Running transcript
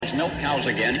eggs, milk cows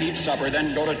again, eat supper,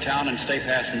 then go to town and stay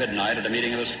past midnight at a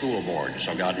meeting of the school board.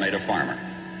 So God made a farmer.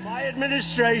 My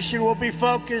administration will be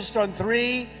focused on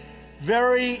three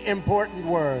very important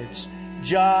words: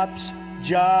 jobs,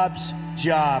 jobs,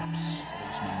 jobs. A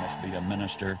policeman must be a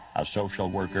minister, a social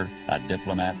worker, a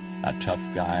diplomat, a tough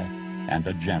guy, and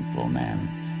a gentleman.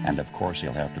 And of course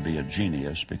he'll have to be a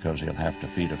genius because he'll have to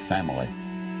feed a family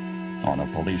on a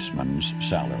policeman's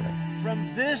salary.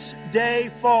 From this day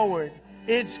forward,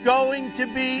 it's going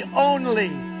to be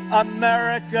only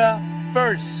America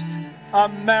first.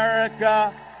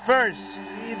 America first.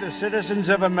 We, the citizens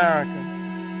of America,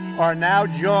 are now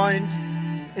joined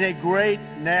in a great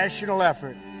national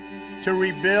effort to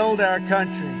rebuild our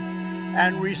country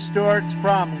and restore its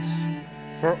promise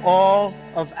for all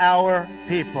of our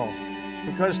people.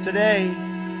 Because today,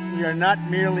 we are not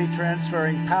merely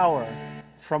transferring power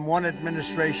from one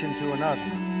administration to another,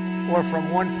 or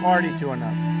from one party to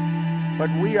another, but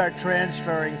we are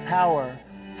transferring power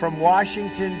from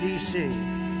Washington, D.C.,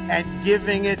 and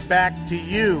giving it back to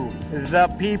you, the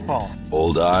people.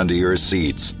 Hold on to your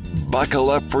seats. Buckle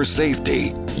up for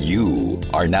safety. You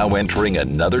are now entering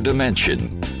another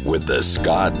dimension with the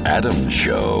Scott Adams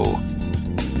Show.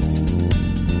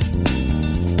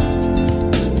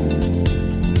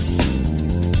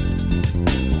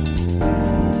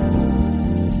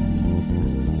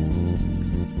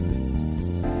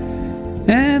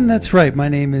 And that's right. My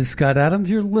name is Scott Adams.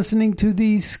 You're listening to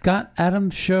the Scott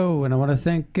Adams Show, and I want to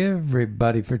thank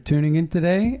everybody for tuning in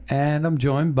today. And I'm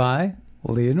joined by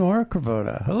Leonora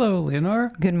Cravotta. Hello,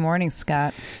 Leonora. Good morning,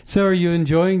 Scott. So, are you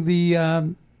enjoying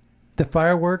the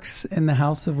fireworks in the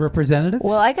House of Representatives?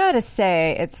 Well, I got to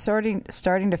say, it's starting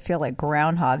to feel like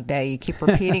Groundhog Day. You keep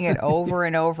repeating it over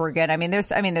and over again. I mean,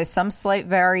 there's some slight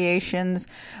variations,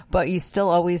 but you still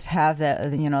always have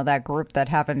that group that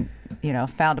haven't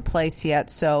found a place yet.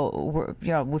 So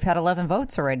we've had 11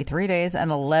 votes already, 3 days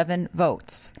and 11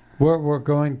 votes. We're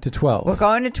going to 12. We're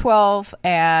going to 12,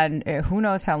 and who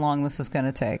knows how long this is going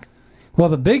to take. Well,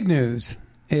 the big news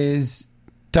is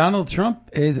Donald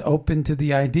Trump is open to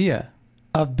the idea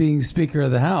of being Speaker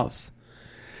of the House.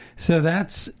 So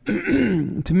that's,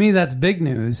 to me, that's big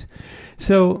news.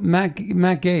 So Matt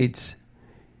Gaetz,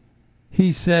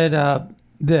 he said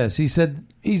this. He said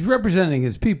he's representing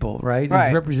his people, right?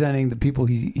 He's representing the people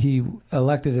he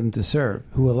elected him to serve,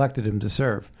 who elected him to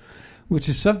serve, which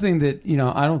is something that,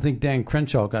 I don't think Dan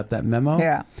Crenshaw got that memo.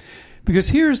 Yeah. Because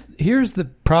here's the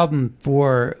problem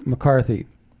for McCarthy.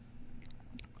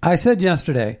 I said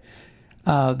yesterday,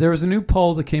 there was a new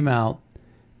poll that came out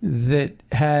that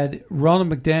had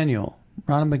Ronna McDaniel,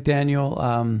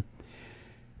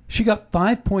 she got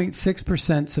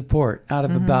 5.6% support out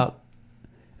of about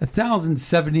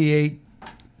 1,078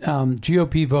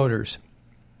 GOP voters.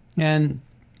 And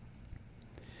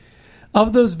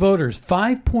of those voters,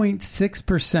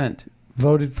 5.6%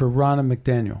 voted for Ronna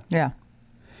McDaniel. Yeah.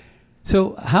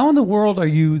 So how in the world are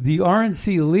you the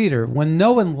RNC leader when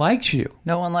no one likes you?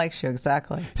 No one likes you,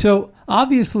 exactly. So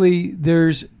obviously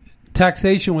there's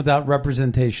taxation without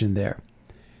representation there.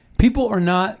 People are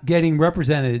not getting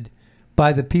represented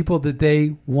by the people that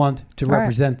they want to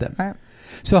represent them. Right.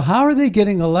 So how are they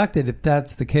getting elected if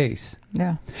that's the case?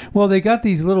 Yeah. Well, they got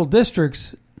these little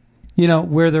districts,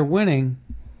 where they're winning,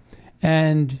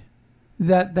 and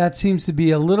that seems to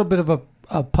be a little bit of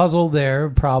a puzzle there,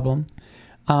 a problem.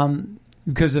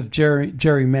 Because of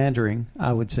gerrymandering,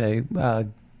 I would say,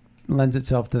 lends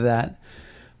itself to that.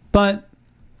 But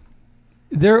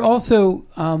they're also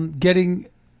getting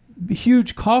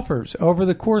huge coffers over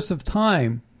the course of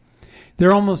time.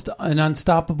 They're almost an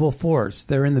unstoppable force.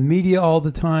 They're in the media all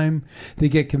the time. They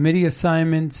get committee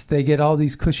assignments. They get all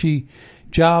these cushy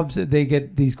jobs. They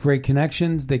get these great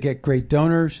connections. They get great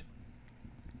donors.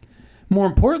 More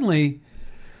importantly,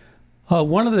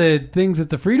 one of the things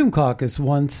that the Freedom Caucus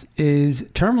wants is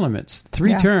term limits,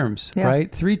 3 terms,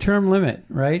 right? 3-term limit,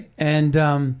 right? And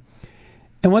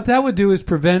what that would do is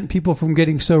prevent people from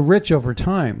getting so rich over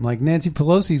time. Like Nancy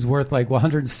Pelosi's worth like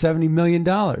 $170 million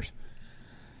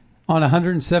on a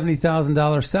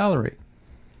 $170,000 salary.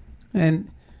 And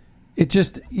it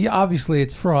just, obviously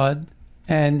it's fraud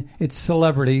and it's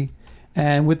celebrity.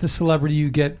 And with the celebrity, you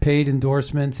get paid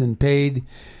endorsements and paid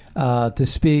to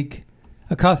speak.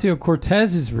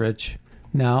 Ocasio-Cortez is rich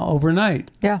now overnight.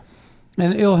 Yeah.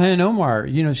 And Ilhan Omar,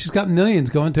 she's got millions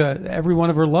going to every one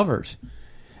of her lovers,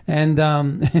 and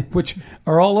which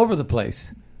are all over the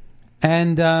place.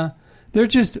 And they're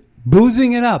just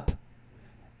boozing it up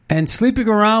and sleeping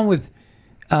around with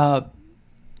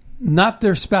not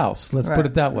their spouse, let's put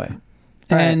it that way.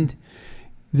 Right. And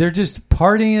they're just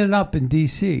partying it up in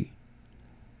D.C.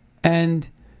 And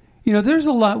there's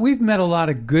a lot. We've met a lot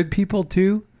of good people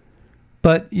too.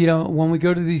 But, when we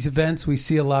go to these events, we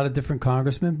see a lot of different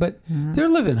congressmen. But they're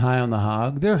living high on the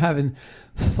hog. They're having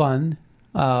fun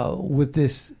with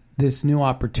this new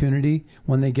opportunity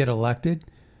when they get elected.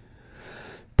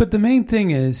 But the main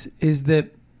thing is that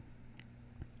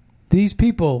these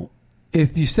people,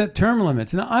 if you set term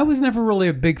limits... Now, I was never really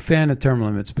a big fan of term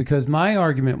limits because my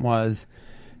argument was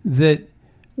that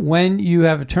when you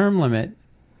have a term limit,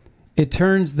 it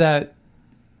turns that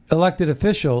elected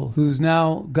official who's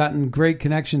now gotten great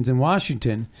connections in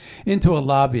Washington into a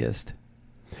lobbyist.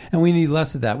 And we need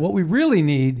less of that. What we really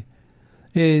need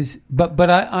is, but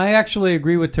I actually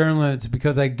agree with term limits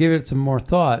because I give it some more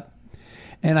thought.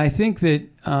 And I think that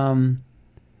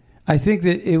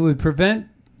it would prevent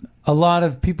a lot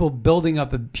of people building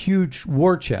up a huge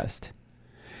war chest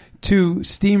to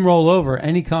steamroll over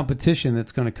any competition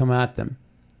that's going to come at them.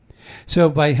 So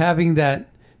by having that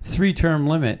 3-term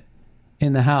limit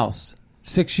in the House,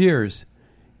 6 years,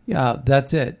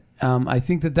 that's it. I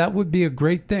think that would be a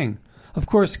great thing. Of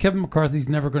course, Kevin McCarthy's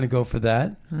never going to go for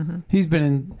that. Mm-hmm.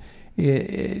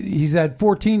 He's had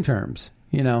 14 terms,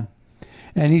 and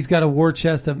he's got a war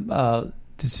chest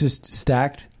that's just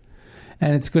stacked,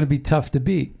 and it's going to be tough to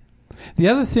beat. The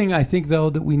other thing I think, though,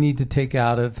 that we need to take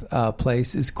out of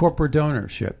place is corporate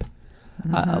ownership.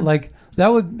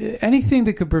 Mm-hmm. Anything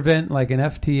that could prevent like an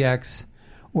FTX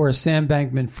or a Sam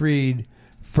Bankman-Fried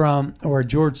or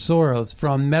George Soros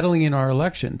from meddling in our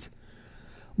elections.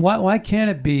 Why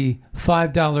can't it be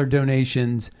 $5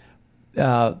 donations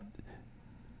and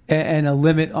a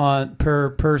limit on per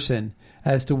person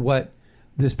as to what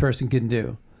this person can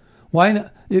do? Why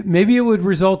not? Maybe it would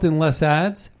result in less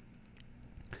ads,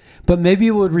 but maybe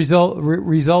it would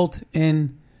result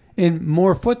in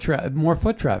more foot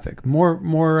traffic,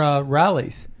 more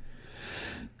rallies.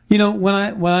 When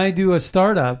I do a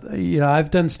startup,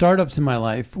 I've done startups in my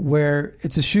life where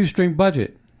it's a shoestring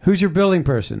budget. Who's your building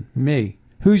person? Me.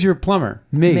 Who's your plumber?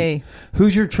 Me.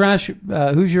 Who's your trash?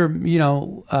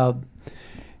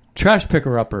 Trash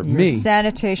picker upper? Me.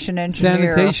 Sanitation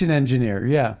engineer.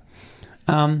 Yeah.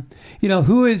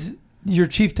 Who is your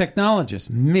chief technologist?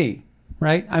 Me.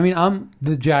 Right. I mean, I'm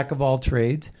the jack of all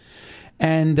trades,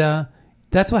 and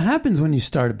that's what happens when you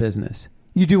start a business.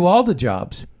 You do all the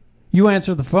jobs. You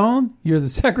answer the phone, you're the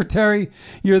secretary,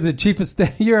 you're the chief of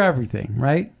staff, you're everything,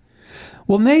 right?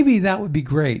 Well, maybe that would be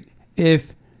great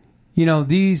if,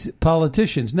 these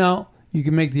politicians... Now, you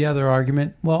can make the other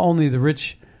argument, well, only the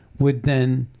rich would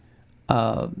then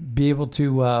be able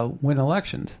to win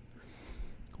elections.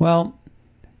 Well,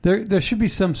 there should be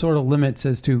some sort of limits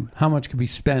as to how much could be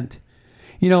spent.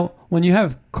 When you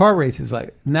have car races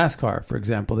like NASCAR, for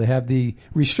example, they have the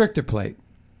restrictor plate.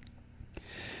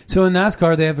 So in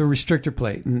NASCAR, they have a restrictor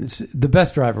plate, and it's the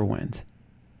best driver wins.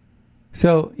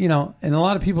 So, and a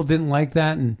lot of people didn't like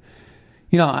that. And,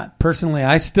 personally,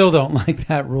 I still don't like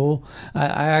that rule.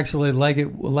 I actually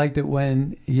liked it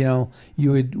when, you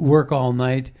would work all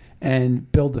night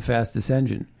and build the fastest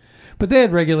engine. But they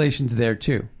had regulations there,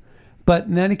 too. But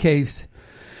in any case,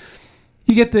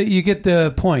 you get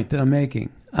the point that I'm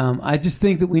making. I just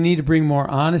think that we need to bring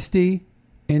more honesty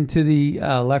into the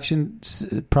election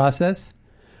process.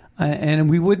 And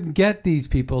we wouldn't get these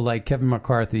people like Kevin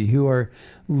McCarthy who are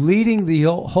leading the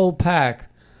whole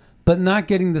pack, but not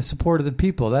getting the support of the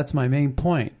people. That's my main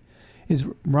point. Is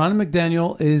Ronna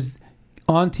McDaniel is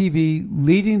on TV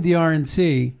leading the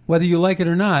RNC, whether you like it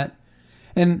or not,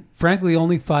 and frankly,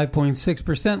 only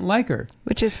 5.6% like her.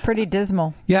 Which is pretty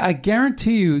dismal. Yeah, I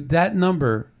guarantee you that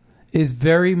number is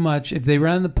very much, if they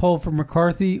ran the poll for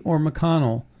McCarthy or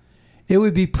McConnell, it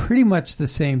would be pretty much the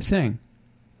same thing.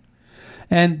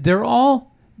 And they're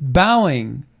all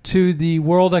bowing to the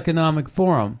World Economic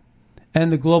Forum and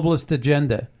the globalist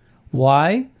agenda.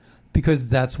 Why? Because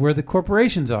that's where the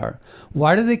corporations are.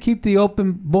 Why do they keep the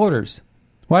open borders?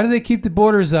 Why do they keep the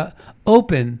borders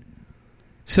open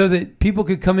so that people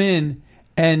could come in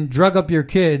and drug up your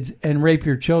kids and rape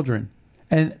your children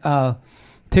and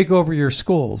take over your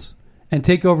schools and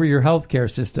take over your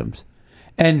healthcare systems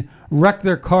and wreck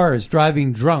their cars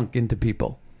driving drunk into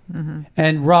people? Mm-hmm.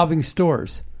 And robbing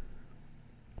stores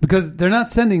because they're not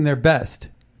sending their best.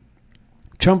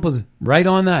 Trump was right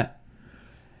on that.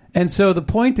 And so the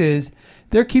point is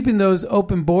they're keeping those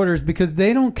open borders because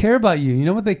they don't care about you. You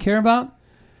know what they care about?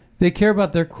 They care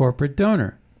about their corporate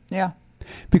donor. Yeah.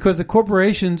 Because the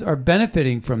corporations are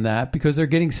benefiting from that because they're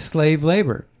getting slave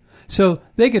labor. So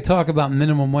they could talk about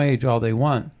minimum wage all they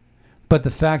want. But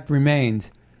the fact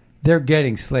remains they're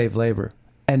getting slave labor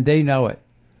and they know it.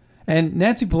 And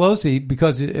Nancy Pelosi,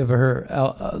 because of her,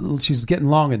 she's getting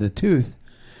long in the tooth,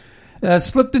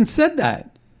 slipped and said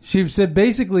that. She said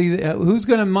basically, who's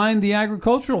going to mind the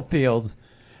agricultural fields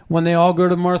when they all go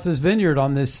to Martha's Vineyard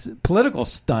on this political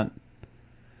stunt?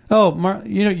 Oh,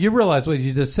 you realize what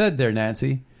you just said there,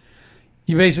 Nancy.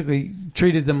 You basically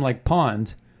treated them like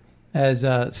pawns as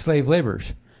slave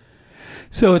laborers.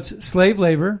 So it's slave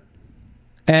labor,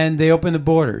 and they open the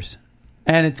borders.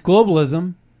 And it's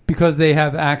globalism because they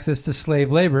have access to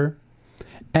slave labor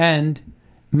and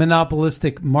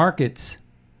monopolistic markets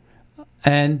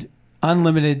and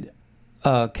unlimited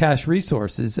cash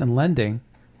resources and lending,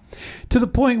 to the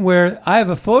point where I have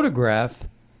a photograph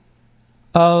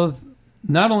of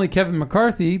not only Kevin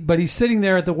McCarthy, but he's sitting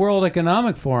there at the World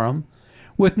Economic Forum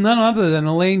with none other than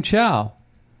Elaine Chao.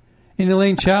 And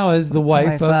Elaine Chao is the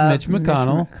wife of Mitch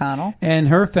McConnell. And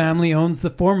her family owns the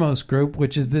Foremost Group,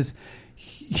 which is this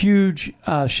huge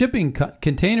shipping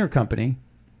container company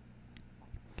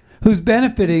who's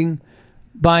benefiting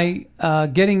by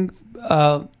getting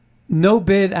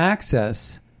no-bid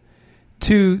access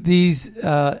to these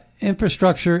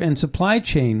infrastructure and supply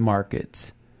chain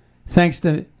markets, thanks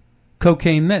to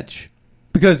Cocaine Mitch.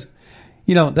 Because,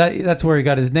 that's where he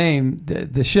got his name.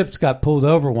 The ships got pulled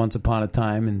over once upon a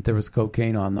time, and there was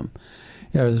cocaine on them.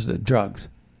 There was drugs.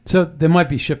 So they might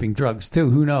be shipping drugs, too.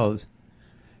 Who knows?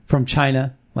 From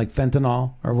China, like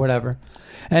fentanyl or whatever.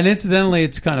 And incidentally,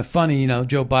 it's kind of funny,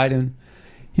 Joe Biden,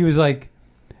 he was like,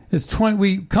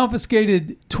 we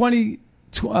confiscated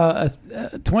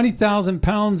 20,000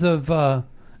 pounds of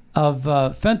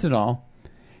fentanyl.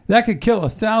 That could kill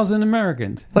 1,000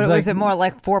 Americans. But was it more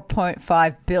like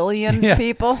 4.5 billion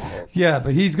people? Yeah,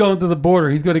 but he's going to the border.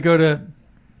 He's going to go to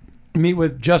meet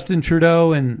with Justin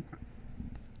Trudeau and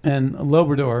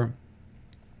Lobrador.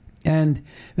 And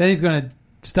then he's going to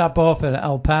stop off at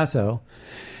El Paso.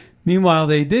 Meanwhile,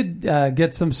 they did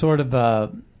get some sort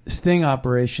of sting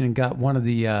operation and got one of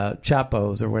the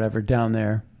Chapos or whatever down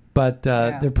there. But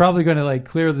they're probably going to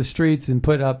clear the streets and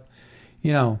put up,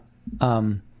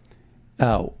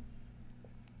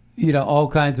 all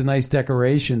kinds of nice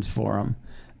decorations for them,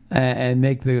 and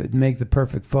make the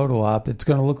perfect photo op. It's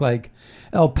going to look like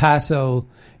El Paso.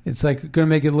 It's going to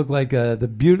make it look like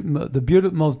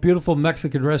the most beautiful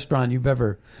Mexican restaurant you've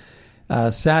ever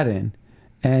sat in,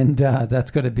 and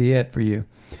that's going to be it for you.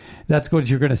 That's what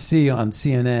you're going to see on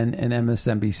CNN and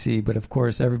MSNBC. But of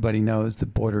course, everybody knows the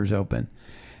border's open,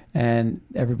 and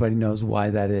everybody knows why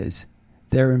that is.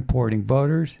 They're importing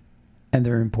voters, and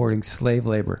they're importing slave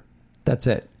labor. That's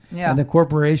it. Yeah. And the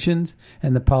corporations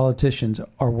and the politicians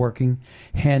are working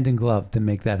hand in glove to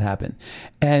make that happen.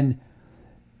 And,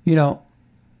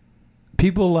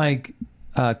 people like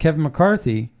Kevin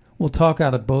McCarthy will talk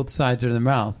out of both sides of their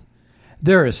mouth.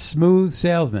 They're a smooth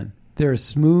salesman. They're a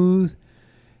smooth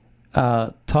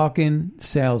talking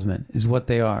salesman is what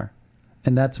they are.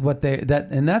 And that's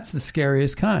that's the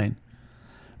scariest kind,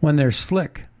 when they're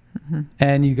slick. Mm-hmm.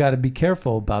 And you got to be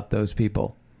careful about those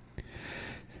people.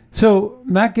 So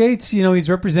Matt Gaetz, he's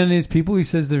representing his people. He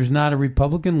says there's not a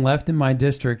Republican left in my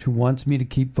district who wants me to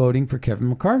keep voting for Kevin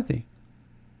McCarthy.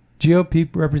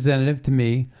 GOP representative to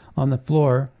me on the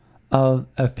floor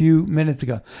a few minutes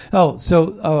ago.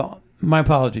 My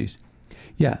apologies.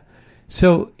 Yeah.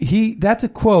 So that's a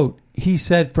quote he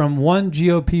said from one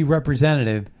GOP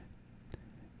representative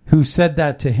who said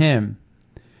that to him.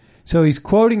 So he's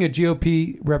quoting a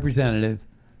GOP representative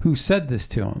who said this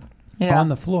to him on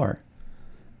the floor.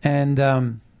 And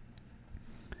the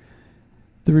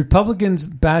Republicans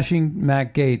bashing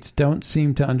Matt Gaetz don't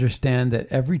seem to understand that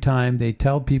every time they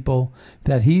tell people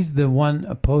that he's the one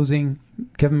opposing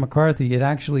Kevin McCarthy, it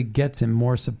actually gets him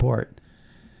more support.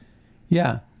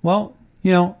 Yeah. Well,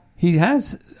 he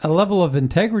has a level of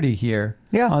integrity here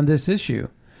on this issue,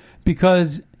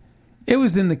 because it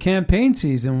was in the campaign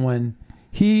season when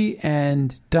he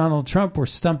and Donald Trump were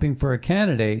stumping for a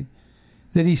candidate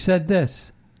that he said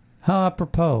this. How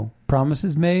apropos.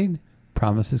 Promises made,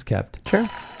 promises kept. True.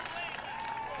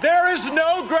 There is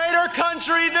no greater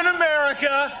country than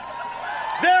America.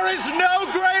 There is no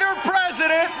greater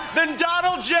president than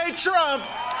Donald J. Trump.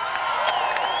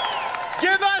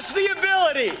 Give us the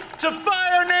ability to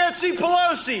fire Nancy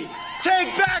Pelosi,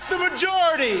 take back the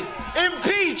majority,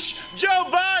 impeach Joe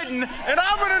Biden, and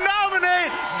I'm going to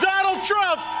nominate Donald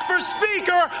Trump for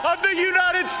Speaker of the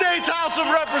United States House of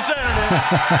Representatives.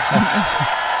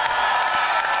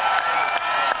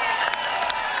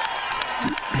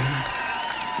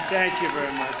 Thank you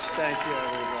very much. Thank you,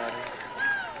 everybody.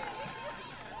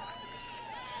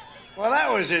 Well,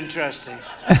 that was interesting.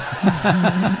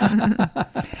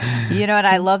 You know, and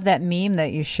I love that meme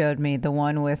that you showed me, the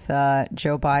one with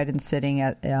Joe Biden sitting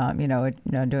at,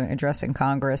 addressing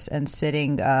Congress and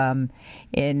sitting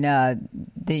in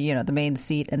the main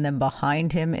seat, and then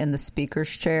behind him in the speaker's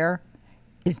chair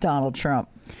is Donald Trump.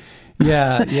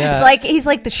 Yeah. It's like he's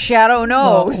like the shadow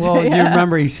nose. Well, you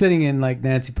remember he's sitting in like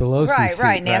Nancy Pelosi's seat,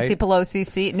 right. Nancy Pelosi's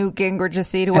seat, Newt Gingrich's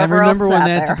seat, whoever else sat remember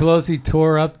when Nancy there. Pelosi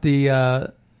tore up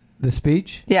the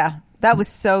speech? Yeah, that was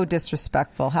so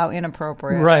disrespectful. How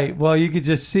inappropriate. Right. Well, you could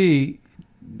just see.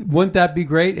 Wouldn't that be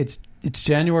great? It's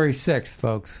January 6th,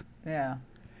 folks. Yeah.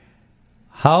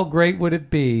 How great would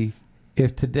it be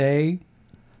if today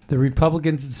the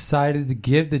Republicans decided to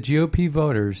give the GOP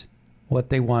voters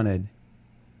what they wanted?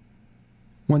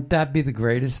 Wouldn't that be the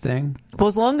greatest thing? Well,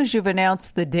 as long as you've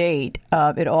announced the date,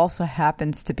 it also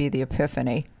happens to be the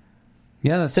Epiphany.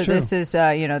 Yeah, that's so true. So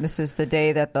this is the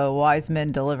day that the wise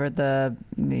men delivered the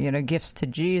gifts to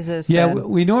Jesus. Yeah,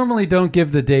 we normally don't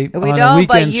give the date on don't, a weekend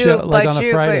but you, show, like but on a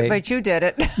you, Friday. But you did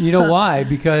it. You know why?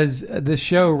 Because the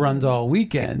show runs all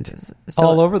weekend,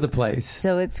 all over the place.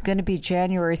 So it's going to be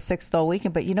January 6th all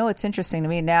weekend. But it's interesting to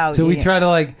me now. So we try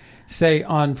to say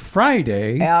on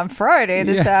Friday. On Friday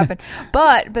this happened.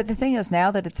 But the thing is, now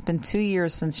that it's been 2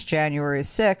 years since January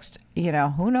 6th,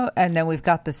 who knows? And then we've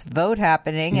got this vote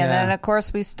happening, and then of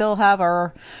course we still have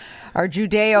our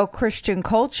Judeo-Christian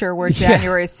culture where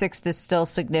January 6th is still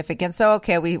significant. So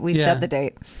okay, we set the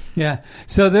date. Yeah.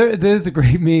 So there's a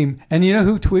great meme, and you know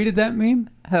who tweeted that meme?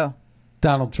 Who?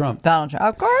 Donald Trump.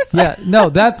 Of course. Yeah. No,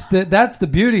 that's the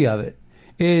beauty of it.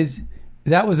 Is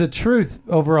that was a truth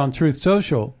over on Truth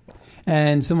Social,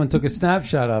 and someone took a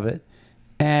snapshot of it,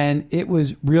 and it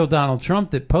was real Donald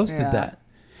Trump that posted that.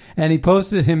 And he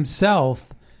posted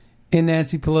himself in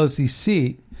Nancy Pelosi's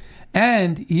seat.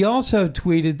 And he also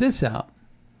tweeted this out.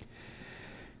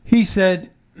 He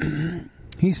said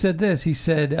this. He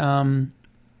said, I'm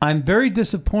very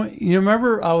disappointed. You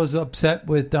remember I was upset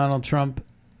with Donald Trump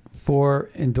for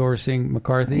endorsing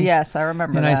McCarthy? Yes, I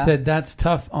remember and that. I said, that's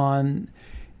tough on,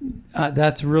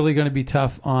 that's really going to be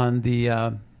tough on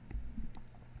the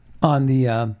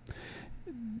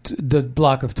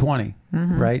block of 20,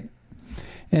 right?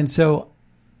 And so,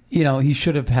 he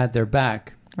should have had their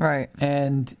back. Right.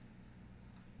 And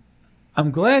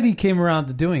I'm glad he came around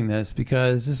to doing this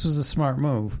because this was a smart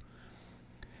move.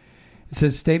 It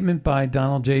says, statement by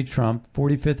Donald J. Trump,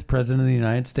 45th President of the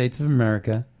United States of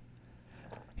America.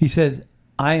 He says,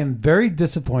 I am very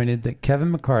disappointed that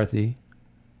Kevin McCarthy,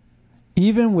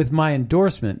 even with my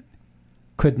endorsement,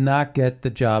 could not get the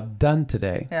job done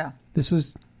today. Yeah. This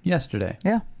was yesterday.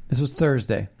 Yeah. This was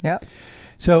Thursday. Yep.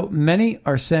 So many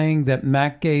are saying that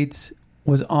Matt Gaetz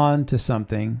was on to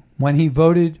something when he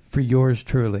voted for yours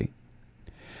truly.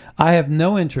 I have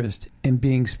no interest in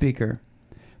being Speaker,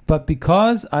 but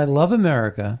because I love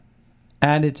America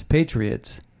and its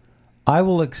patriots, I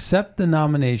will accept the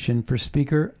nomination for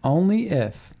Speaker only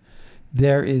if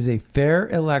there is a fair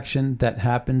election that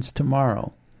happens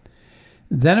tomorrow.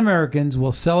 Then Americans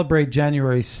will celebrate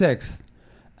January 6th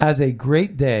as a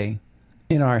great day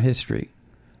in our history.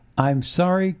 I'm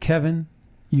sorry, Kevin,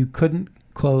 you couldn't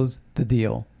close the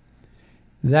deal.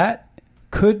 That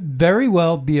could very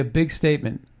well be a big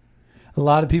statement. A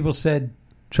lot of people said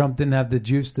Trump didn't have the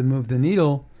juice to move the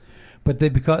needle, but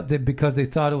because they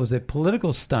thought it was a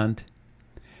political stunt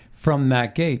from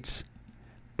Matt Gaetz.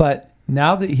 But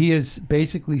now that he has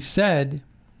basically said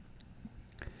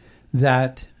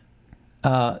that,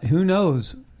 who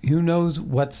knows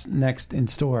what's next in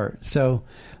store. So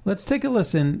let's take a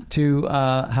listen to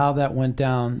how that went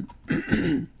down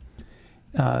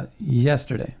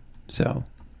yesterday. So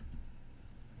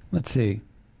let's see.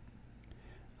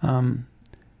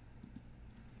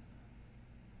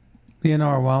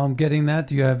 Leonora, while I'm getting that,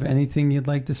 do you have anything you'd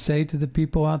like to say to the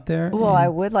people out there? Well, I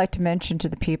would like to mention to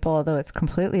the people, although it's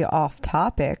completely off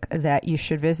topic, that you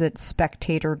should visit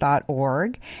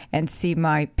spectator.org and see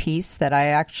my piece that I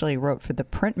actually wrote for the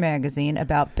print magazine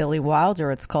about Billy Wilder.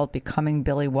 It's called Becoming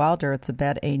Billy Wilder. It's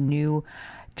about a new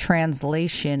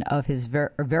translation of his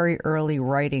very early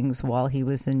writings while he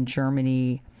was in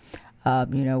Germany,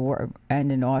 and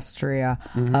in Austria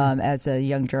as a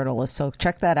young journalist. So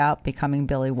check that out, Becoming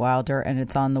Billy Wilder, and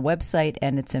it's on the website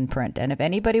and it's in print. And if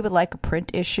anybody would like a print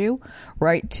issue,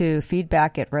 write to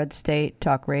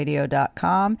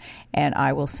feedback@redstatetalkradio.com, and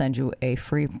I will send you a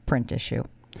free print issue.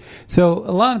 So a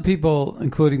lot of people,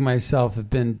 including myself, have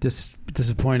been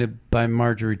disappointed by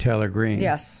Marjorie Taylor Greene.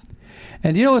 Yes.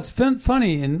 And you know what's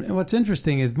funny and what's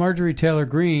interesting is Marjorie Taylor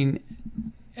Greene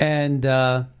and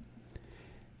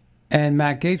and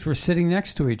Matt Gaetz were sitting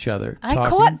next to each other. I talking.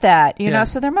 caught that, you Yeah. know,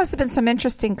 so there must have been some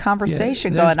interesting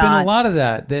conversation There's going been on. a lot of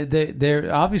that.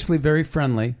 They're obviously very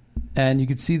friendly, and you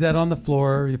could see that on the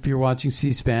floor if you're watching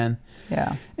C-SPAN.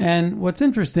 Yeah. And what's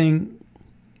interesting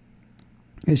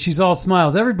is she's all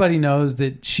smiles. Everybody knows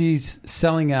that she's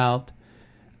selling out.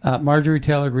 Marjorie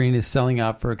Taylor Greene is selling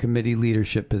out for a committee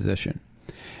leadership position.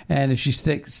 And if she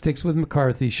sticks with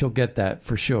McCarthy, she'll get that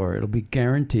for sure. It'll be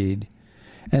guaranteed.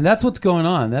 And that's what's going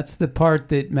on. That's the part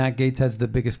that Matt Gaetz has the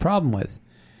biggest problem with.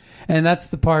 And that's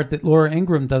the part that Laura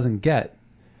Ingraham doesn't get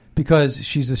because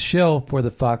she's a shill for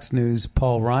the Fox News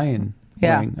Paul Ryan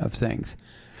wing of things.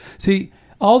 See,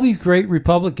 all these great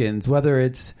Republicans, whether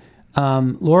it's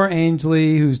Laura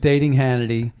Ainsley, who's dating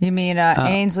Hannity. You mean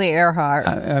Ainsley Earhart?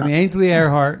 I mean, Ainsley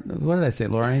Earhart. What did I say?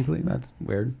 Laura Ainsley? That's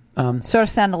weird. Sort of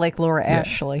sounded like Laura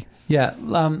Ashley. Yeah.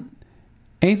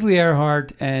 Ainsley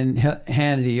Earhart and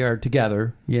Hannity are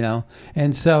together, you know.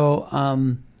 And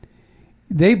so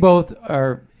they both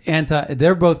are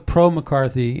they're both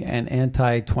pro-McCarthy and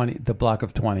anti-20, the Block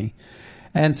of 20.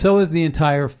 And so is the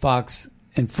entire Fox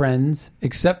and Friends,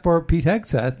 except for Pete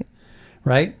Hegseth,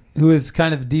 right? Who is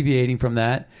kind of deviating from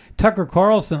that. Tucker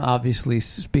Carlson, obviously,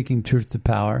 speaking truth to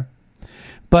power.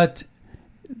 But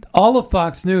all of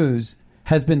Fox News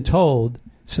has been told,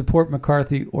 support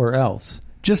McCarthy or else.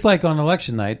 Just like on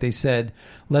election night, they said,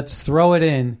 let's throw it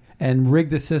in and rig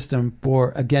the system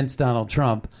against Donald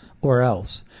Trump or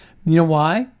else. You know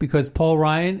why? Because Paul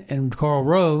Ryan and Karl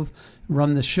Rove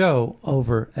run the show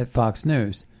over at Fox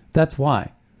News. That's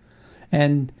why.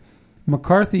 And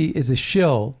McCarthy is a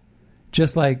shill,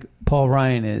 just like Paul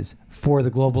Ryan is, for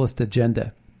the globalist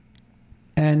agenda.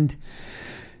 And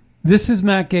this is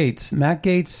Matt Gaetz. Matt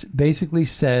Gaetz basically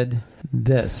said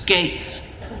this. Gaetz.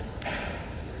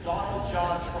 Donald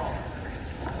John Trump.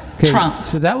 Okay, Trump.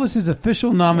 So that was his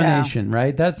official nomination,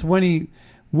 right? That's when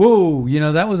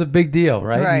that was a big deal,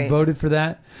 right? Right. He voted for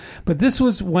that. But this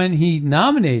was when he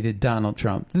nominated Donald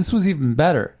Trump. This was even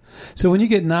better. So when you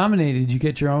get nominated, you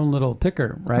get your own little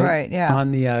ticker, right? Right, yeah.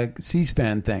 On the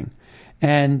C-SPAN thing.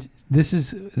 And this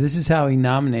is how he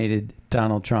nominated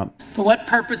Donald Trump. For what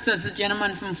purpose does the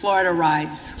gentleman from Florida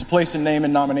rise? To place a name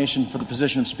and nomination for the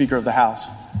position of Speaker of the House.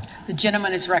 The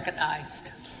gentleman is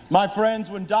recognized. My friends,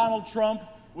 when Donald Trump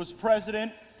was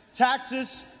president,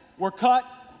 taxes were cut,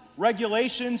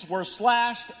 regulations were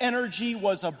slashed, energy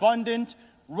was abundant,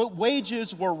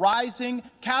 wages were rising,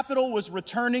 capital was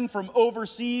returning from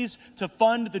overseas to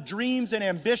fund the dreams and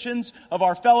ambitions of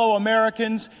our fellow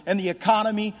Americans, and the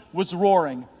economy was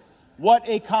roaring. What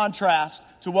a contrast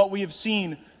to what we have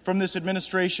seen from this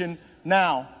administration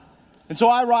now. And so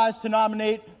I rise to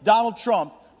nominate Donald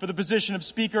Trump for the position of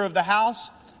Speaker of the House.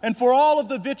 And for all of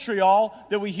the vitriol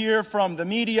that we hear from the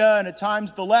media and at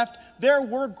times the left, there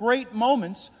were great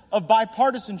moments of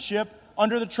bipartisanship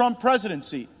under the Trump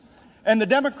presidency. And the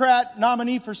Democrat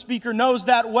nominee for Speaker knows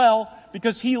that well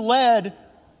because he led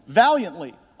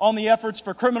valiantly on the efforts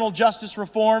for criminal justice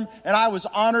reform, and I was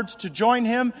honored to join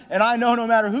him. And I know no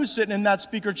matter who's sitting in that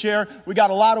Speaker chair, we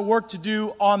got a lot of work to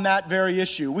do on that very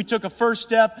issue. We took a first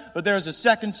step, but there's a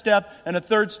second step and a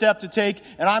third step to take,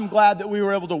 and I'm glad that we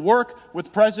were able to work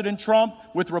with President Trump,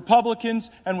 with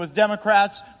Republicans, and with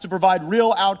Democrats to provide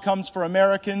real outcomes for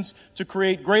Americans, to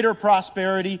create greater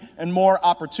prosperity and more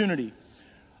opportunity.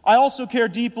 I also care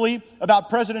deeply about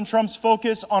President Trump's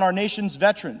focus on our nation's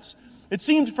veterans. It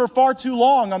seemed for far too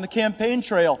long on the campaign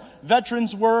trail,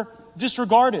 veterans were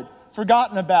disregarded,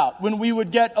 forgotten about. When we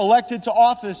would get elected to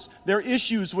office, their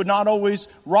issues would not always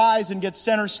rise and get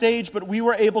center stage, but we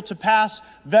were able to pass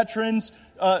veterans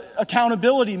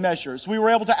accountability measures. We were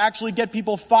able to actually get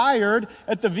people fired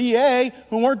at the VA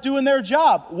who weren't doing their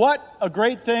job. What a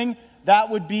great thing that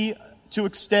would be to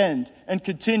extend and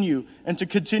continue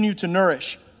to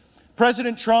nourish.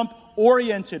 President Trump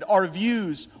oriented our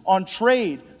views on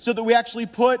trade so that we actually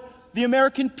put the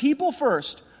American people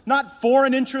first, not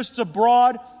foreign interests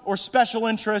abroad or special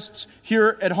interests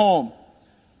here at home.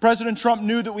 President Trump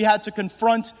knew that we had to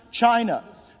confront China,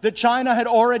 that China had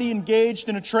already engaged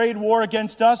in a trade war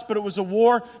against us, but it was a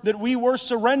war that we were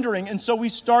surrendering, and so we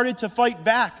started to fight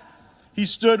back. He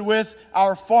stood with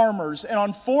our farmers. And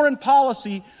on foreign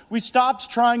policy, we stopped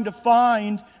trying to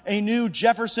find a new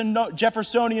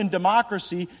Jeffersonian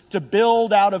democracy to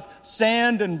build out of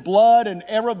sand and blood and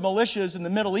Arab militias in the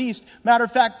Middle East. Matter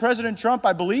of fact, President Trump,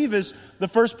 I believe, is the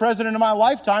first president in my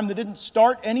lifetime that didn't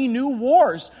start any new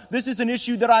wars. This is an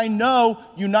issue that I know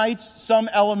unites some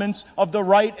elements of the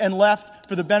right and left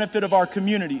for the benefit of our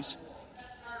communities.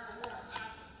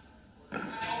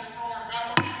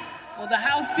 Will the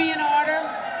House be in order?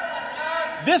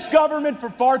 This government for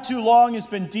far too long has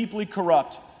been deeply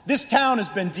corrupt. This town has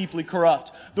been deeply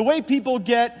corrupt. The way people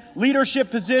get leadership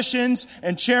positions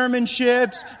and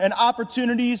chairmanships and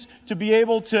opportunities to be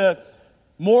able to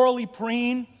morally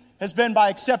preen has been by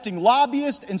accepting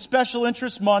lobbyist and special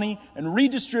interest money and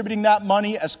redistributing that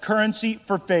money as currency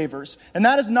for favors. And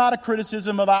that is not a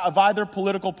criticism of either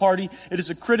political party. It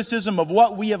is a criticism of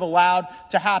what we have allowed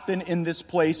to happen in this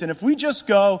place. And if we just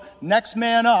go next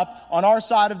man up on our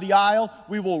side of the aisle,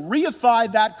 we will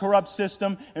reify that corrupt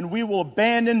system and we will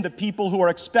abandon the people who are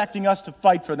expecting us to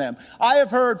fight for them. I have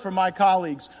heard from my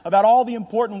colleagues about all the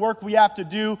important work we have to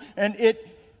do, and it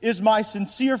is my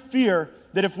sincere fear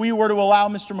that if we were to allow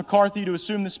Mr. McCarthy to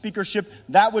assume the speakership,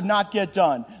 that would not get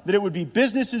done. That it would be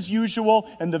business as usual,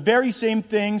 and the very same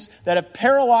things that have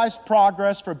paralyzed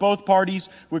progress for both parties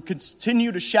would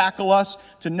continue to shackle us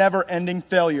to never-ending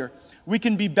failure. We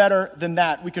can be better than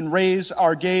that. We can raise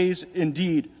our gaze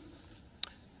indeed.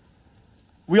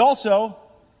 We also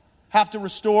have to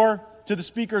restore to the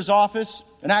Speaker's office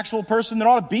an actual person that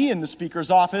ought to be in the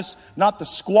Speaker's office, not the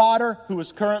squatter who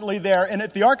is currently there. And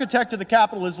if the architect of the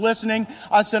Capitol is listening,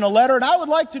 I sent a letter, and I would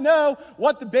like to know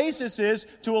what the basis is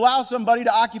to allow somebody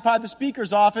to occupy the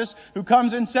Speaker's office who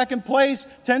comes in second place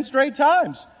 10 straight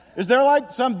times. Is there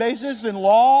like some basis in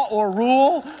law or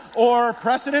rule or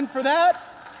precedent for that?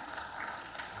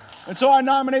 And so I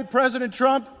nominate President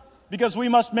Trump because we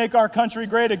must make our country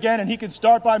great again, and he can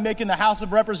start by making the House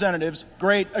of Representatives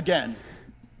great again.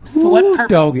 Ooh,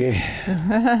 doggy.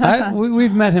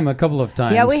 We've met him a couple of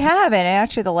times. Yeah, we have. And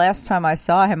actually, the last time I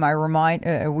saw him, I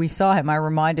reminded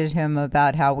him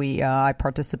about how I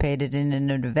participated in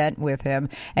an event with him,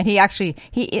 and he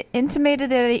intimated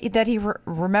that he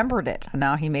remembered it.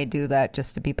 Now he may do that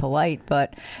just to be polite,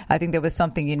 but I think there was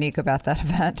something unique about that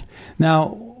event.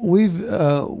 Now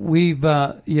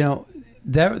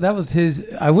that was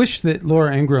his. I wish that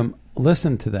Laura Ingraham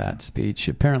listened to that speech.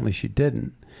 Apparently, she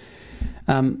didn't.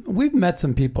 We've met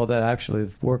some people that actually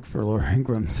have worked for Laura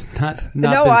Ingraham. Not been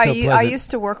so pleasant. I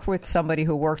used to work with somebody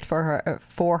who worked for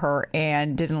her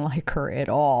and didn't like her at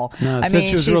all. No,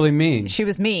 she was really mean. She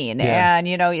was mean, yeah. And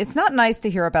it's not nice to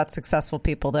hear about successful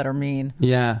people that are mean.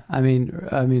 Yeah, I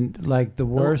mean, like the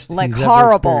worst, like he's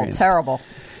horrible, ever experienced. terrible.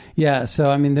 Yeah, so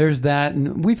I mean, there's that,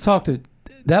 and we've talked to.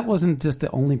 That wasn't just the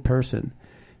only person.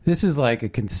 This is like a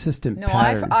consistent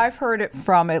pattern. No, I've heard it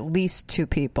from at least two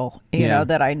people, you know,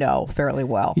 that I know fairly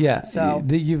well. Yeah, so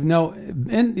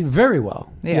and very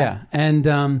well. Yeah.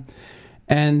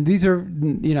 And these are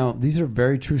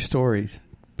very true stories,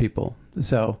 people.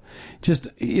 So just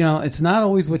it's not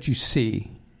always what you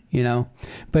see,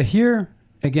 but here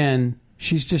again,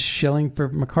 she's just shilling for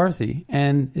McCarthy,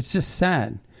 and it's just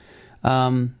sad.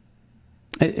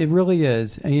 It really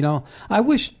is, and I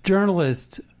wish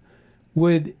journalists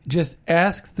would just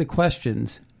ask the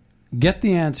questions, get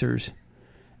the answers,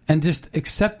 and just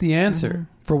accept the answer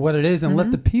for what it is, and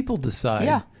let the people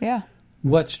decide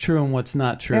what's true and what's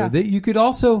not true. That you could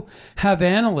also have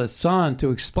analysts on to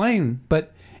explain,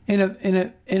 but in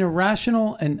a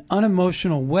rational and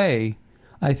unemotional way,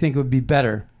 I think it would be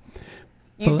better.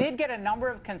 You did get a number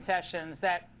of concessions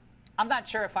that I'm not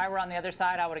sure if I were on the other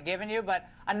side I would have given you, but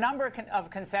a number of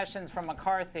concessions from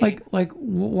McCarthy. Like,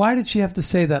 why did she have to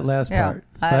say that last part?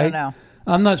 I don't know.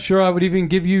 I'm not sure I would even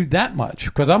give you that much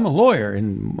because I'm a lawyer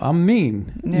and I'm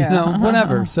mean.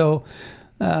 Whatever. So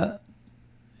here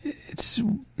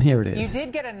it is. You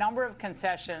did get a number of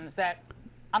concessions that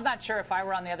I'm not sure if I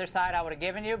were on the other side I would have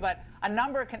given you, but a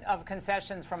number of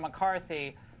concessions from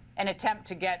McCarthy, an attempt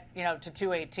to get to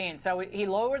 218. So he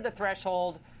lowered the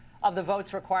threshold of the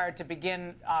votes required to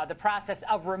begin the process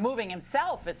of removing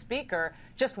himself as Speaker.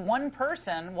 Just one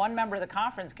person, one member of the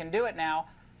conference can do it now.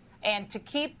 And to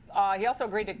keep, he also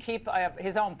agreed to keep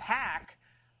his own PAC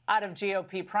out of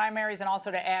GOP primaries and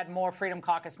also to add more Freedom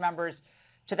Caucus members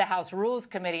to the House Rules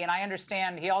Committee. And I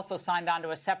understand he also signed on to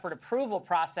a separate approval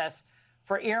process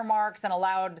for earmarks and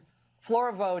allowed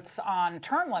floor votes on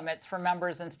term limits for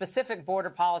members and specific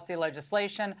border policy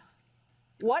legislation.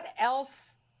 What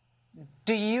else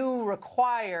do you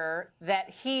require that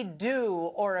he do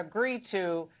or agree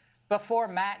to before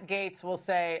Matt Gaetz will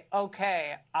say,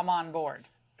 okay, I'm on board?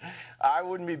 I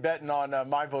wouldn't be betting on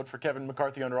my vote for Kevin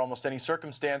McCarthy under almost any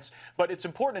circumstance, but it's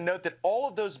important to note that all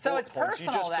of those bullet points you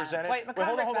just presented... Wait,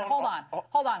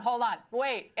 hold on.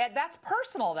 Wait, that's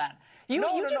personal then.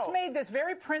 You just made this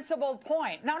very principled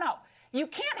point. No. You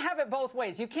can't have it both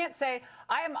ways. You can't say,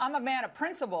 I'm a man of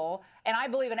principle, and I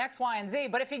believe in X, Y, and Z,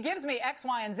 but if he gives me X,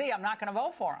 Y, and Z, I'm not going to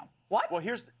vote for him. What? Well, How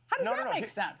does that make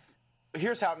sense?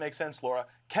 Here's how it makes sense, Laura.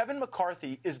 Kevin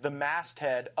McCarthy is the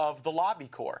masthead of the lobby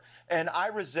corps, and I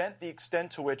resent the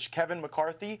extent to which Kevin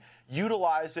McCarthy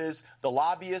utilizes the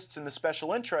lobbyists and the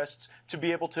special interests to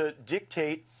be able to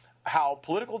dictate how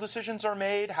political decisions are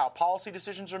made, how policy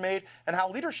decisions are made, and how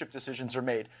leadership decisions are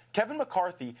made. Kevin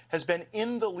McCarthy has been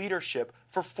in the leadership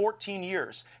for 14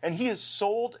 years, and he has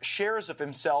sold shares of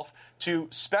himself to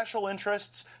special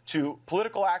interests, to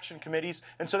political action committees,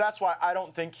 and so that's why I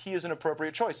don't think he is an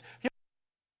appropriate choice.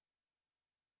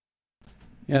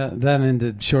 Yeah, that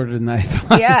ended shorter than I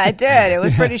thought. Yeah, it did. It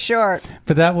was pretty short.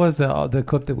 But that was the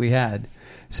clip that we had.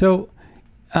 So,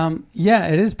 yeah,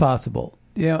 it is possible.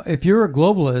 You know, if you're a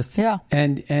globalist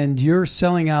and you're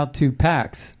selling out to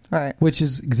PACs, right, which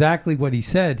is exactly what he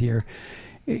said here,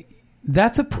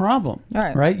 that's a problem,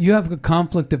 right? You have a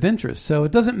conflict of interest. So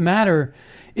it doesn't matter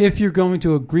if you're going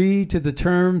to agree to the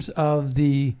terms of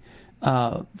the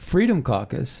Freedom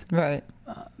Caucus, right?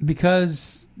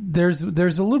 Because there's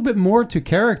a little bit more to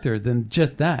character than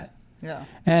just that. Yeah.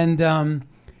 And,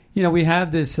 you know, we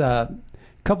have this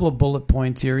couple of bullet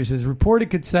points here. He says,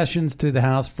 reported concessions to the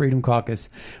House Freedom Caucus,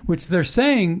 which they're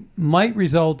saying might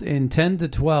result in 10 to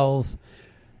 12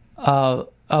 of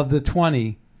the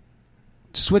 20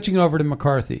 switching over to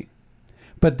McCarthy.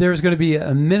 But there's going to be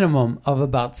a minimum of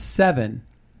about 7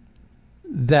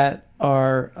 that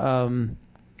are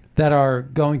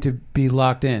going to be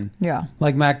locked in. Yeah.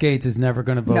 Like Matt Gaetz is never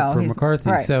going to vote for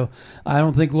McCarthy. Right. So I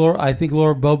think Laura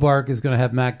Boebert is going to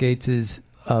have Matt Gaetz's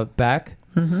back.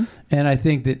 Mm-hmm. And I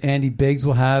think that Andy Biggs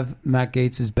will have Matt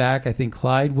Gaetz's back. I think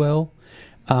Clyde will.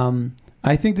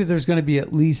 I think that there's going to be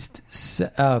at least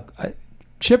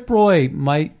Chip Roy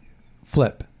might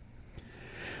flip.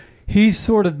 He's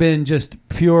sort of been just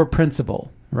pure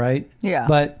principle, right? Yeah.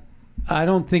 But I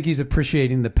don't think he's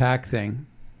appreciating the PAC thing.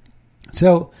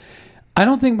 So I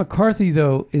don't think McCarthy,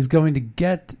 though, is going to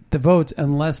get the votes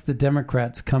unless the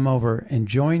Democrats come over and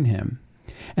join him.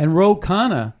 And Ro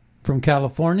Khanna from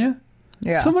California,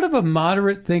 somewhat of a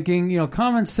moderate thinking,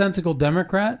 commonsensical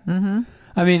Democrat. Mm-hmm.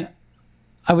 I mean,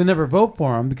 I would never vote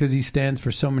for him because he stands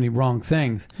for so many wrong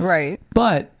things. Right.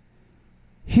 But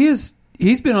he's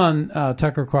been on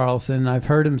Tucker Carlson. I've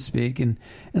heard him speak. And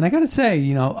I got to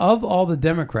say, of all the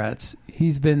Democrats,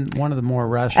 he's been one of the more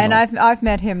rational. And I've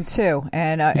met him too,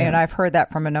 and I've heard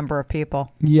that from a number of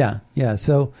people. Yeah.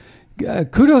 So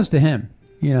kudos to him.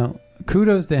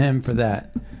 Kudos to him for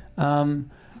that.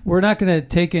 We're not going to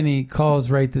take any calls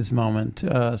right this moment.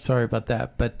 Sorry about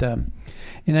that. But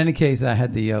in any case, I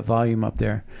had the volume up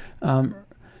there.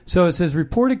 So it says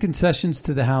reported concessions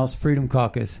to the House Freedom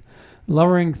Caucus,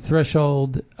 lowering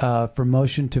threshold for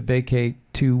motion to vacate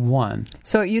to 1.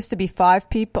 So it used to be 5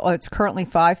 people. It's currently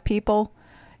 5 people.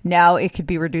 Now it could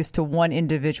be reduced to 1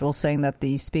 individual saying that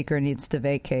the speaker needs to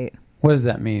vacate. What does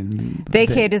that mean?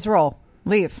 Vacate his role.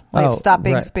 Leave. Stop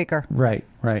being speaker. Right.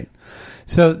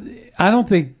 So I don't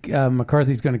think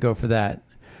McCarthy's going to go for that.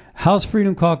 House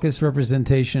Freedom Caucus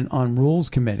representation on Rules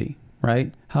Committee,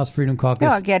 right? House Freedom Caucus.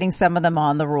 Yeah, getting some of them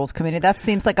on the Rules Committee. That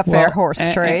seems like a fair horse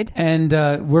trade. And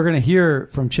we're going to hear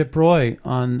from Chip Roy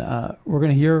on. We're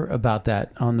going to hear about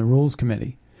that on the Rules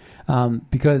Committee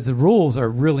because the rules are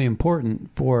really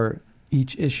important for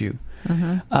each issue.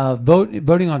 Mm-hmm.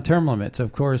 Voting on term limits.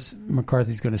 Of course,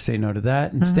 McCarthy's going to say no to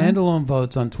that. And standalone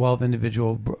votes on 12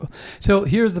 individual. So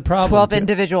here's the problem. 12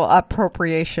 individual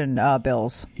appropriation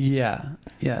bills. Yeah.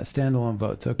 Standalone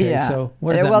votes. Okay. Yeah. So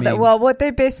what does that mean? Well, what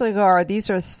they basically are, these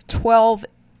are 12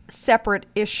 separate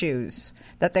issues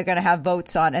that they're going to have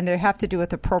votes on, and they have to do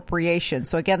with appropriation.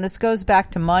 So again, this goes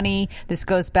back to money. This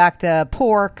goes back to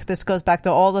pork. This goes back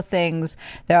to all the things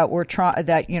that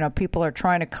people are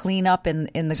trying to clean up in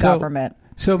the government.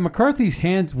 So McCarthy's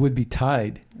hands would be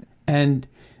tied, and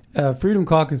Freedom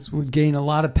Caucus would gain a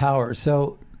lot of power.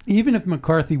 So even if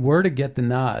McCarthy were to get the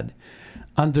nod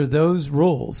under those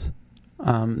rules,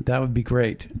 that would be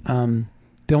great. The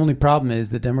only problem is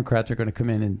the Democrats are going to come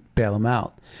in and bail him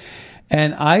out.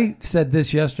 And I said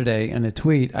this yesterday in a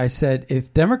tweet. I said,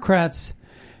 if Democrats,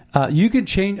 you can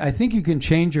change. I think you can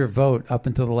change your vote up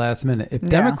until the last minute. If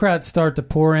Democrats start to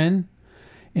pour in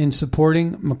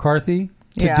supporting McCarthy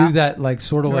to do that, like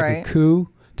a coup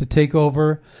to take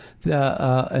over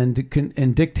and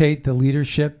dictate the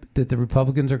leadership that the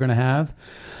Republicans are going to have,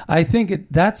 I think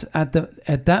that's at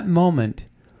that moment,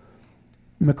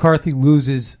 McCarthy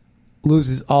loses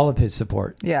all of his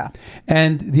support. Yeah,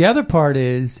 and the other part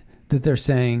is that they're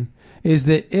saying is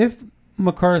that if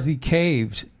McCarthy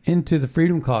caves into the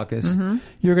Freedom Caucus,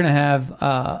 you're going to have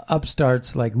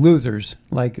upstarts like losers,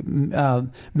 like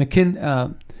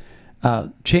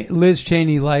Liz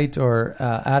Cheney light or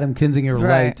Adam Kinzinger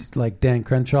light, like Dan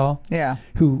Crenshaw. Yeah.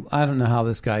 Who, I don't know how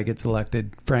this guy gets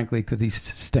elected, frankly, because he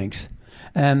stinks.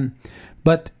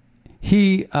 But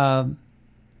he,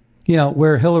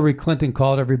 where Hillary Clinton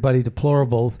called everybody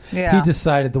deplorables, he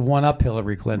decided to one-up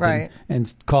Hillary Clinton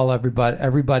and call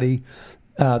everybody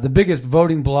the biggest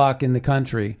voting bloc in the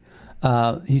country.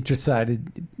 He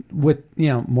decided with,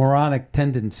 moronic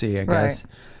tendency, I guess,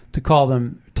 to call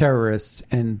them terrorists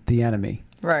and the enemy.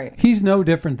 Right. He's no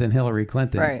different than Hillary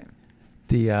Clinton. Right.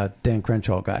 The Dan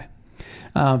Crenshaw guy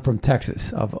from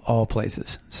Texas, of all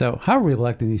places. So how are we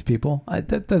electing these people?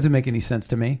 That doesn't make any sense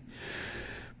to me.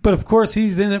 But, of course,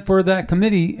 he's in it for that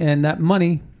committee and that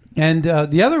money. And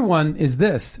the other one is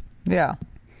this. Yeah.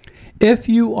 If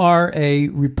you are a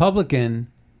Republican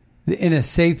in a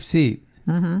safe seat,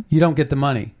 you don't get the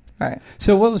money. Right.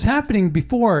 So what was happening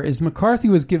before is McCarthy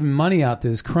was giving money out to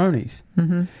his cronies.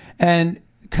 And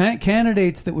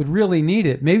candidates that would really need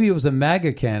it, maybe it was a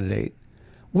MAGA candidate,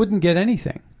 wouldn't get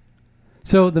anything.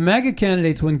 So the MAGA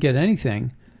candidates wouldn't get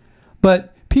anything.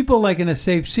 But people like in a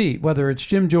safe seat, whether it's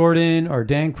Jim Jordan or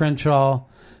Dan Crenshaw,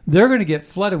 they're going to get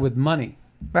flooded with money.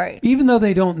 Right. Even though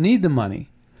they don't need the money.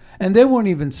 And they won't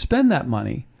even spend that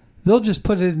money. They'll just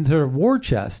put it into their war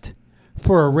chest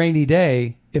for a rainy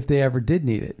day if they ever did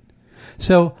need it.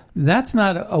 So that's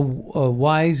not a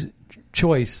wise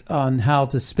choice on how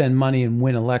to spend money and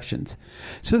win elections.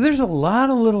 So there's a lot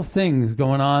of little things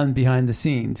going on behind the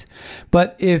scenes.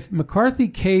 But if McCarthy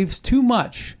caves too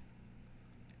much,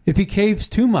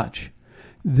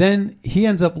 then he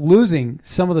ends up losing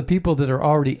some of the people that are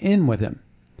already in with him.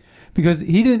 Because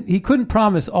he couldn't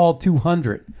promise all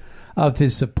 200 of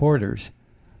his supporters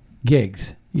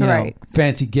gigs,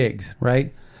 fancy gigs,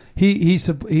 right?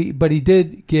 But he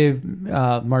did give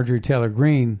Marjorie Taylor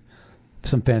Greene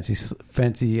some fancy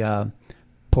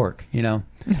pork,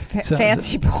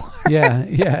 fancy pork.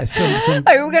 Yeah. Some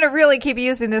we're going to really keep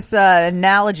using this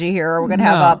analogy here. We're going to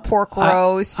have a pork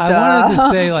roast. I wanted to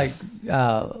say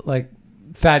like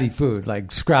fatty food,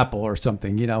 like scrapple or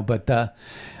something, But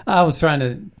I was trying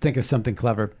to think of something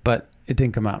clever, but it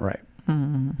didn't come out right.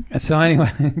 So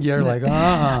anyway, you're like,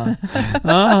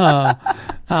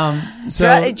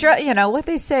 what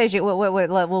they say is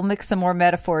we'll mix some more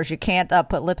metaphors. You can't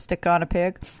put lipstick on a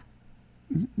pig.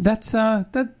 That's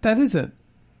that is it.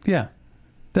 Yeah.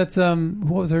 That's what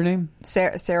was her name?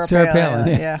 Sarah Palin.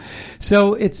 Yeah.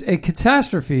 So it's a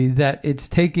catastrophe that it's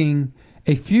taking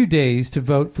a few days to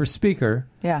vote for speaker.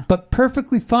 Yeah. But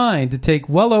perfectly fine to take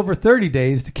well over 30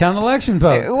 days to count election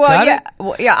votes. Well,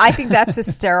 I think that's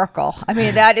hysterical.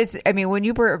 When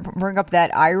you bring up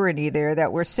that irony there,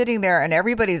 that we're sitting there and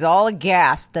everybody's all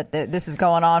aghast that this is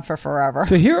going on for forever.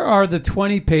 So here are the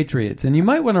 20 patriots, and you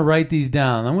might want to write these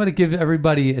down. I'm going to give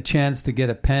everybody a chance to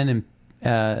get a pen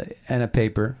and a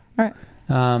paper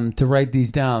to write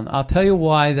these down. I'll tell you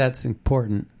why that's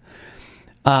important.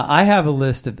 I have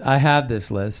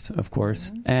this list, of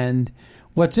course, and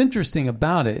what's interesting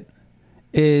about it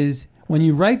is when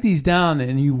you write these down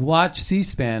and you watch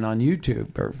C-SPAN on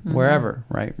YouTube or wherever,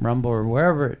 right, Rumble or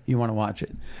wherever you want to watch it,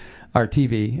 or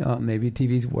TV, maybe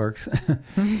TV works.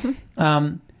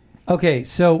 Okay,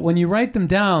 so when you write them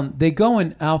down, they go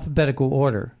in alphabetical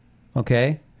order,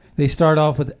 okay? They start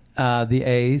off with the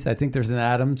A's. I think there's an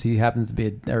Adams. He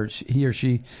or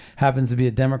she happens to be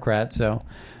a Democrat, so...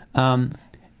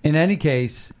 in any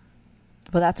case...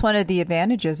 Well, that's one of the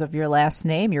advantages of your last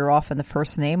name. You're often the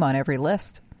first name on every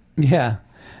list. Yeah.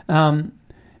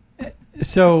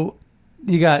 So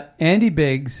you got Andy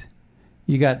Biggs,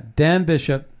 you got Dan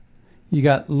Bishop, you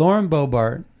got Lauren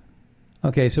Boebert.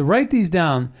 Okay, so write these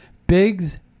down.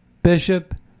 Biggs,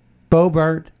 Bishop,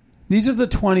 Boebert. These are the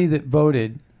 20 that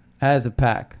voted as a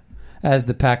pack, as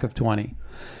the pack of 20.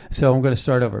 So I'm going to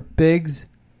start over. Biggs,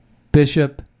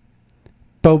 Bishop,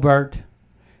 Boebert,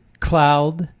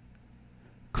 Cloud,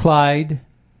 Clyde,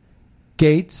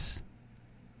 Gates,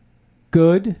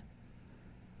 Good,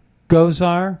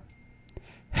 Gosar,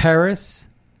 Harris,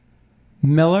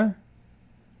 Miller,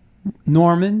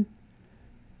 Norman,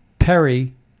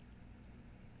 Perry,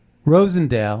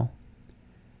 Rosendale,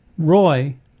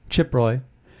 Chip Roy,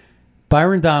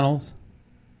 Byron Donalds,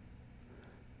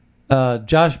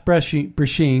 Josh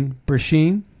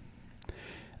Brecheen,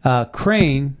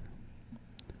 Crane,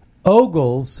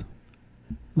 Ogles,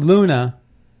 Luna,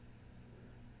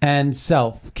 and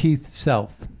Keith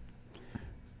Self.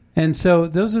 And so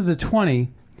those are the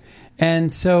 20.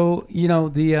 And so,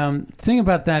 the thing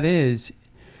about that is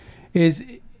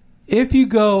if you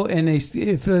go and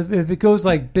if it goes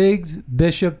like Biggs,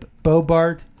 Bishop,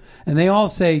 Boebert, and they all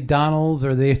say Donalds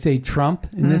or they say Trump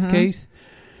in this case,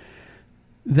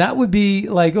 that would be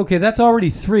like, okay, that's already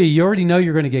 3. You already know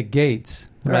you're going to get Gates,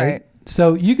 right?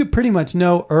 So you could pretty much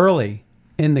know early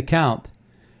in the count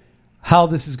how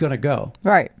this is going to go.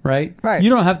 Right. You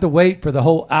don't have to wait for the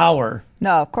whole hour.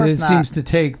 No, of course that it seems to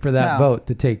take for that vote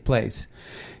to take place.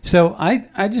 So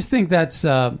I just think that's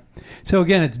so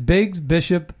again, it's Biggs,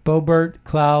 Bishop, Boebert,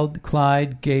 Cloud,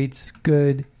 Clyde, Gates,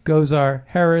 Good, Gosar,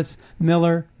 Harris,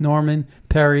 Miller, Norman,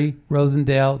 Perry,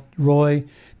 Rosendale, Roy,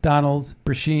 Donalds,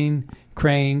 Brasheen,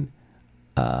 Crane,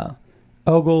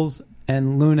 Ogles,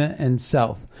 and Luna and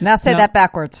Self. Now say that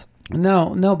backwards.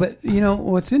 No, but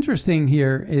what's interesting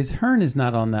here is Hearn is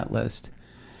not on that list.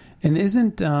 And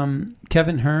isn't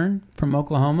Kevin Hearn from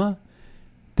Oklahoma?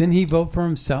 Didn't he vote for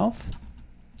himself?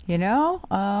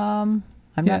 I'm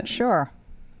not sure.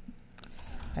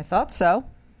 I thought so.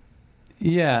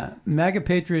 Yeah, MAGA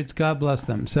Patriots, God bless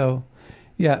them. So,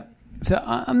 yeah. So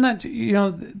I'm not,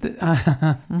 I'm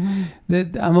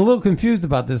a little confused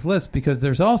about this list because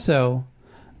there's also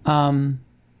the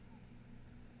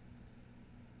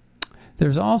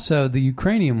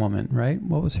Ukrainian woman, right?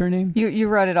 What was her name? You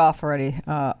wrote it off already.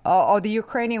 The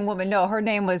Ukrainian woman. No, her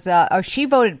name was. She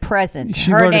voted present.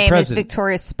 Her name is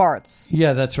Victoria Spartz.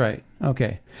 Yeah, that's right.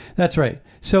 Okay, that's right.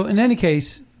 So in any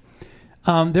case,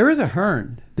 there is a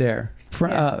Hearn there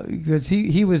because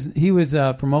he was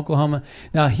from Oklahoma.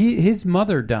 Now his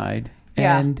mother died.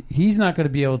 And he's not going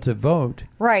to be able to vote,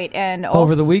 right? And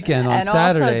over the weekend on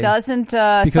Saturday, also doesn't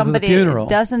because somebody of the funeral.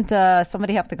 Doesn't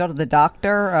somebody have to go to the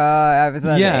doctor? I was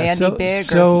Andy Big.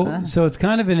 So it's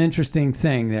kind of an interesting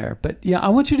thing there. But yeah, I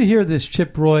want you to hear this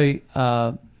Chip Roy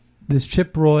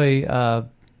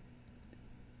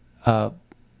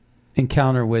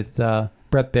encounter with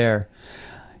Bret Baier.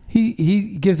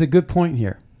 He gives a good point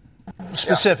here.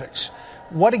 Specifics.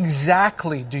 What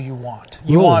exactly do you want?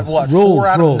 You want what? Rules, 4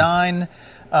 out of 9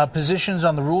 positions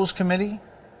on the Rules Committee?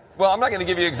 Well, I'm not going to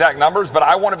give you exact numbers, but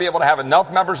I want to be able to have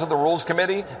enough members of the Rules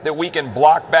Committee that we can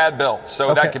block bad bills.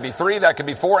 So that could be 3, that could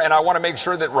be 4, and I want to make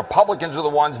sure that Republicans are the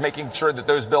ones making sure that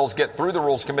those bills get through the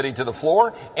Rules Committee to the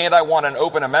floor, and I want an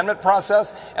open amendment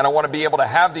process, and I want to be able to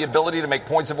have the ability to make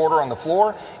points of order on the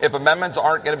floor if amendments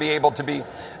aren't going to be able to be,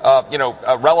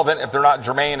 relevant, if they're not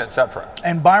germane, etc.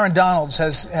 And Byron Donalds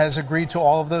has agreed to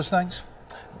all of those things?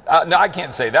 No, I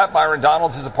can't say that. Byron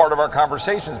Donalds is a part of our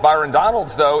conversations. Byron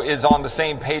Donalds, though, is on the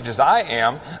same page as I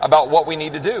am about what we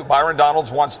need to do. Byron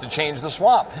Donalds wants to change the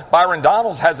swamp. Byron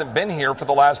Donalds hasn't been here for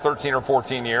the last 13 or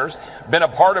 14 years, been a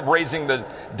part of raising the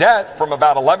debt from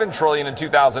about $11 trillion in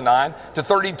 2009 to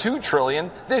 $32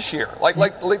 trillion this year. Like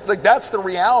that's the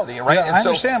reality, right? Yeah, I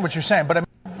understand what you're saying, but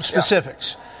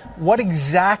specifics. Yeah. What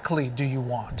exactly do you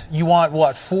want? You want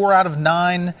what? 4 out of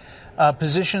 9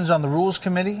 positions on the Rules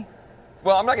Committee?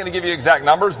 Well, I'm not going to give you exact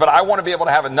numbers, but I want to be able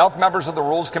to have enough members of the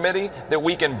Rules Committee that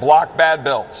we can block bad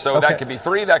bills. So that could be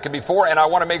 3, that could be 4, and I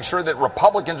want to make sure that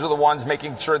Republicans are the ones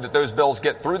making sure that those bills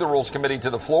get through the Rules Committee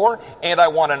to the floor, and I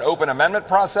want an open amendment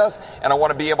process, and I want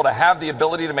to be able to have the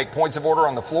ability to make points of order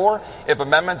on the floor if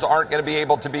amendments aren't going to be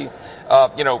able to be,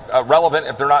 relevant,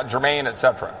 if they're not germane,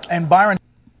 etc. And Byron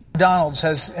Donalds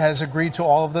has agreed to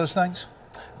all of those things?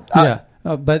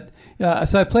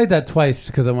 So I played that twice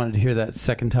because I wanted to hear that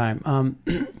second time.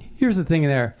 Here's the thing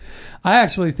there. I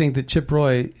actually think that Chip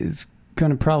Roy is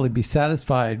going to probably be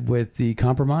satisfied with the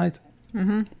compromise,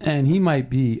 and he might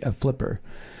be a flipper.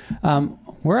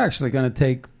 We're actually going to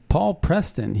take Paul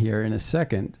Preston here in a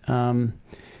second.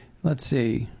 Let's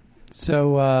see.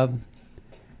 So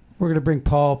we're going to bring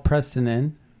Paul Preston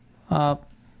in.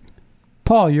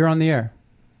 Paul, you're on the air.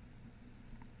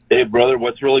 Hey, brother,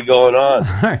 what's really going on?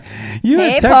 All right. You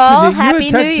had texted Paul, me. Happy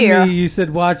You had New texted Year. me. You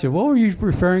said watch it. What were you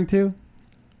referring to?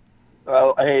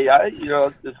 Hey,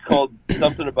 it's called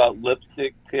something about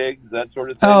lipstick pigs, that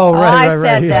sort of thing. Oh, right. I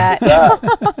said that.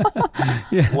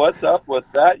 Yeah. What's up with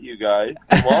that, you guys?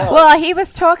 Come on. Well, he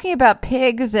was talking about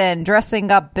pigs and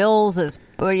dressing up bills as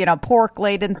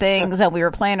pork-laden things, and we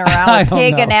were playing around with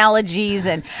pig analogies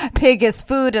and pig as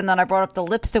food, and then I brought up the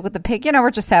lipstick with the pig.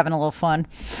 We're just having a little fun.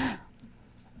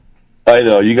 I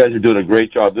know. You guys are doing a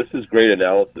great job. This is great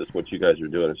analysis, what you guys are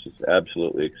doing. It's just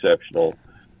absolutely exceptional.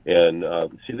 And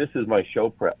see, this is my show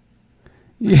prep.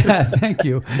 Yeah, thank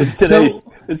you.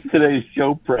 It's today's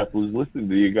show prep. Was listening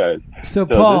to you guys. So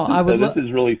Paul, this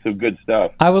is really some good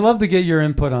stuff. I would love to get your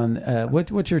input on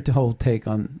what's your whole take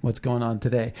on what's going on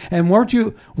today. And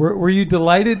were you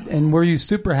delighted and were you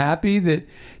super happy that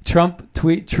Trump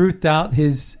truthed out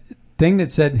his thing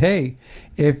that said, "Hey,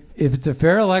 if it's a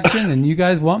fair election and you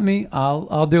guys want me,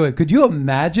 I'll do it." Could you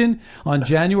imagine on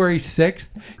January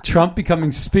 6th Trump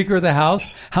becoming Speaker of the House?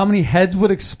 How many heads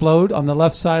would explode on the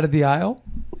left side of the aisle?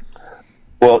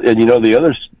 Well, and the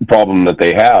other problem that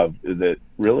they have is that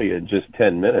really in just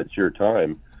 10 minutes, your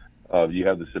time, you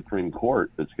have the Supreme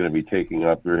Court that's going to be taking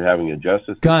up. They're having a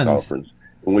justice conference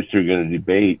in which they're going to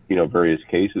debate, various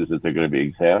cases that they're going to be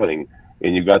examining.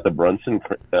 And you've got the Brunson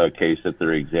case that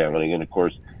they're examining. And of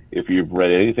course, if you've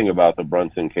read anything about the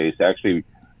Brunson case, actually,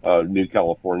 New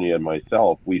California and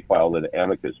myself, we filed an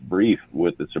amicus brief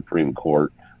with the Supreme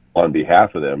Court on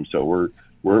behalf of them. So we're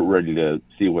ready to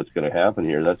see what's going to happen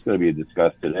here. That's going to be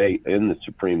discussed today in the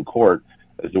Supreme Court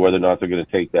as to whether or not they're going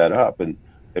to take that up. And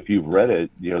if you've read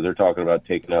it, they're talking about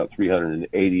taking out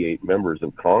 388 members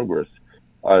of Congress.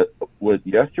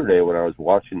 Yesterday when I was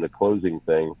watching the closing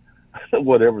thing,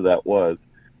 whatever that was,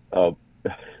 it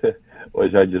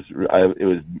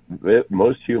was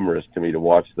most humorous to me to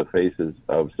watch the faces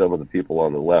of some of the people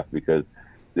on the left, because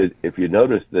if you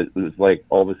notice that it was like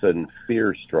all of a sudden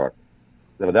fear struck.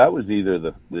 Now that was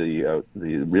either the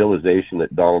realization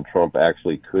that Donald Trump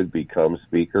actually could become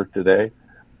Speaker today,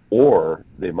 or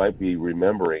they might be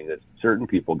remembering that certain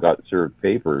people got served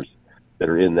papers that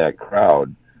are in that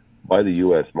crowd by the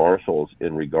U.S. Marshals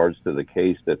in regards to the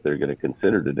case that they're going to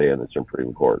consider today in the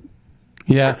Supreme Court.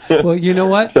 Yeah. Well, you know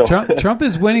what? Trump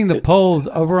is winning the polls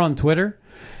over on Twitter.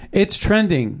 It's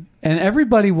trending, and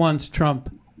everybody wants Trump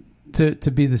to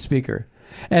be the Speaker.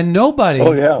 And nobody,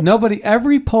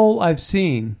 every poll I've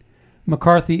seen,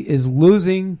 McCarthy is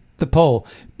losing the poll.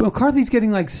 McCarthy's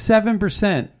getting like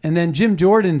 7%, and then Jim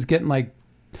Jordan's getting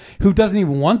who doesn't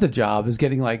even want the job, is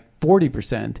getting like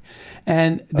 40%.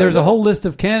 And there's a whole list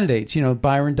of candidates,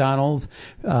 Byron Donalds,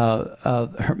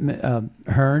 Kevin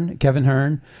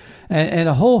Hearn, and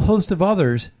a whole host of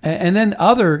others. And then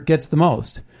other gets the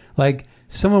most. Like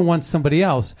someone wants somebody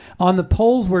else. On the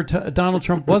polls where Donald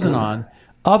Trump wasn't on,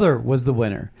 other was the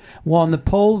winner. Well, on the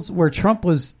polls where Trump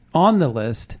was on the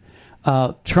list,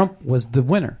 Trump was the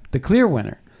winner, the clear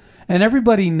winner. And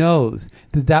everybody knows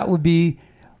that would be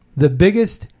the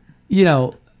biggest,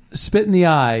 spit in the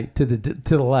eye to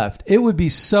the left. It would be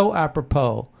so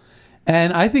apropos.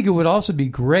 And I think it would also be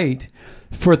great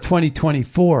for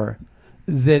 2024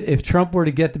 that if Trump were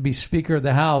to get to be Speaker of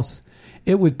the House,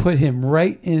 it would put him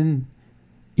right in,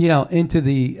 into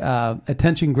the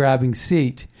attention-grabbing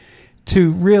seat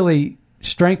to really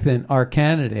strengthen our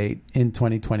candidate in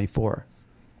 2024.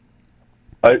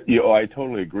 I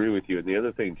totally agree with you. And the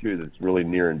other thing, too, that's really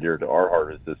near and dear to our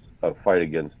heart is this fight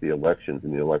against the elections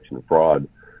and the election fraud.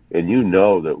 And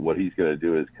that what he's going to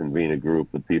do is convene a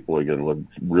group of people who are going to look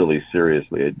really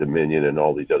seriously at Dominion and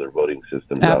all these other voting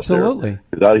systems Absolutely. out there.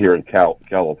 Because out here in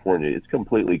California, it's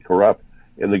completely corrupt.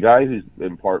 And the guy who's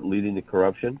in part leading the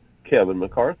corruption, Kevin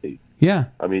McCarthy. Yeah.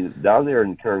 I mean, down there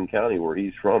in Kern County, where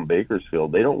he's from,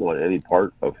 Bakersfield, they don't want any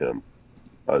part of him.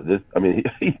 The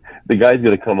guy's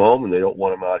going to come home, and they don't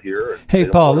want him out here. Hey,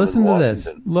 Paul, listen to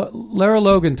this. Lara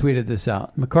Logan tweeted this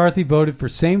out. McCarthy voted for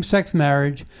same-sex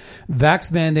marriage, vax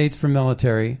mandates for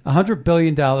military, $100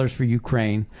 billion for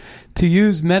Ukraine, to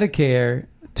use Medicare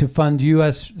to fund the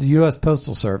U.S.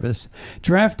 Postal Service,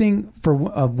 drafting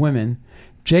of women,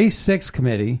 J6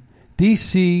 committee,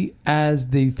 D.C. as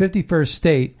the 51st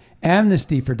state,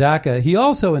 amnesty for DACA. He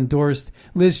also endorsed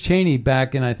Liz Cheney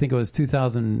back in, I think it was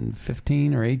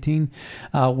 2015 or 18,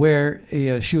 where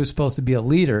she was supposed to be a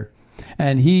leader.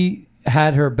 And he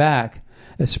had her back,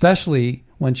 especially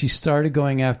when she started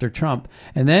going after Trump.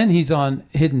 And then he's on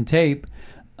hidden tape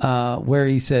where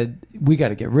he said, we got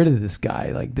to get rid of this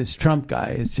guy. Like this Trump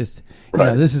guy is just,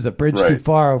 this is a bridge too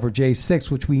far over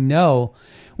J6, which we know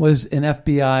was an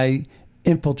FBI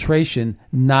infiltration,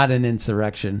 not an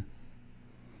insurrection.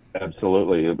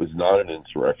 Absolutely, it was not an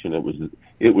insurrection.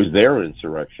 It was their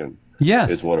insurrection. Yes,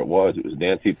 is what it was. It was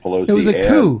Nancy Pelosi. It was a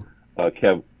coup.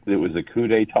 It was a coup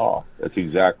d'état. That's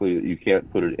exactly. You can't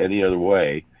put it any other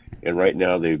way. And right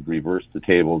now they've reversed the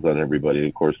tables on everybody. And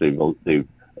of course, they've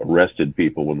arrested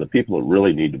people when the people that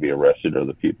really need to be arrested are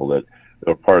the people that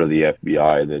are part of the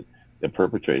FBI that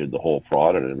perpetrated the whole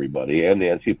fraud on everybody, and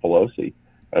Nancy Pelosi.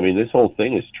 I mean, this whole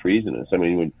thing is treasonous. I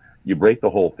mean, when you break the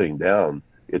whole thing down,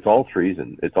 it's all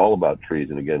treason. It's all about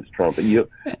treason against Trump. And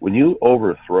when you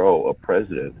overthrow a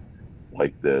president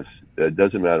like this, it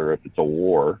doesn't matter if it's a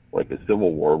war, like a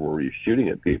civil war where you're shooting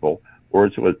at people, or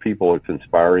it's when people are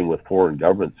conspiring with foreign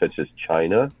governments such as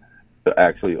China to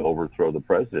actually overthrow the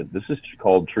president. This is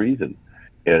called treason.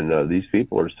 And these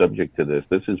people are subject to this.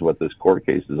 This is what this court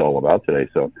case is all about today.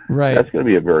 So that's going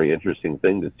to be a very interesting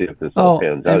thing to see if this all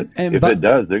pans out. If it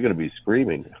does, they're going to be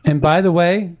screaming. And by the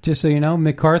way, just so you know,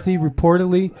 McCarthy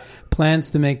reportedly plans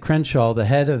to make Crenshaw the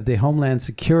head of the Homeland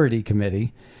Security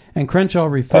Committee. And Crenshaw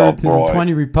referred to boy. the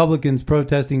 20 Republicans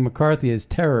protesting McCarthy as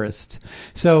terrorists.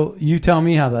 So you tell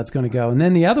me how that's going to go. And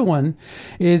then the other one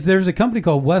is there's a company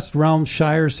called West Realm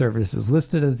Shire Services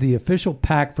listed as the official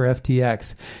PAC for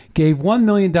FTX. Gave $1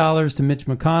 million to Mitch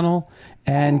McConnell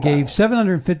and gave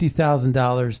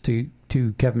 $750,000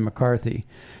 to Kevin McCarthy.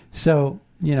 So,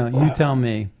 you tell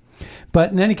me.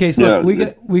 But in any case, look,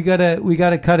 we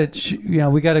gotta cut it.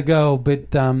 We gotta go, but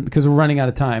because we're running out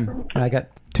of time, I got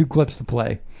 2 clips to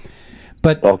play.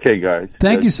 But okay, guys,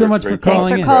 thank you so much for calling in.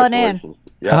 Thanks for calling in.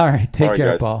 Yeah. All right, take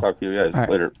care, guys. Paul. Talk to you guys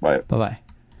later. Bye. Bye.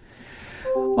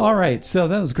 All right, so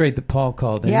that was great that Paul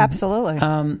called in. Yeah, absolutely.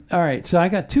 All right, so I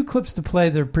got 2 clips to play.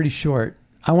 They're pretty short.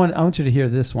 I want you to hear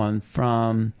this one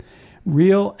from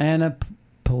Real Anna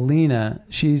Polina.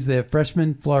 She's the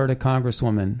freshman Florida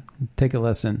Congresswoman. Take a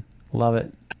listen. Love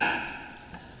it.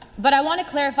 But I want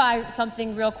to clarify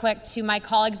something real quick to my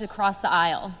colleagues across the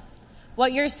aisle.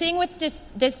 What you're seeing with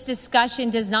this discussion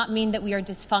does not mean that we are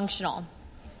dysfunctional.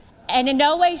 And in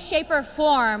no way, shape, or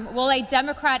form will a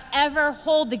Democrat ever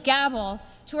hold the gavel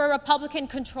to a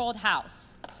Republican-controlled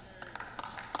House.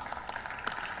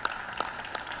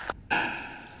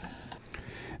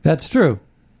 That's true.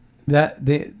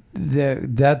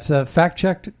 That's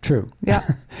fact-checked true. Yeah.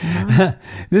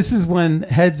 This is when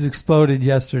heads exploded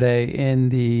yesterday in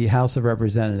the House of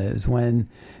Representatives when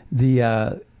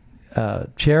the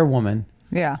chairwoman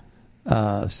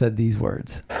said these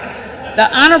words. The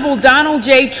Honorable Donald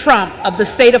J. Trump of the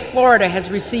state of Florida has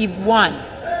received 1,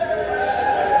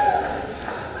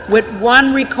 with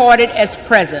 1 recorded as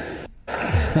present.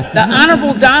 The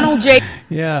Honorable Donald J.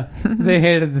 Yeah, they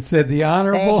hated to say the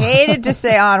Honorable. They hated to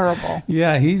say honorable.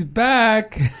 Yeah, he's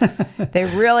back. They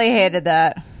really hated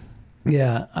that.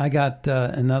 Yeah, I got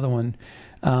another one.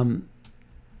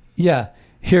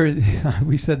 Here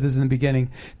we said this in the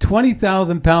beginning.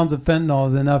 20,000 pounds of fentanyl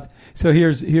is enough. So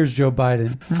here's Joe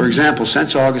Biden. For example,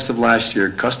 since August of last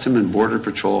year, Custom and Border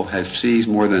Patrol have seized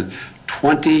more than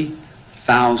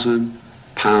 20,000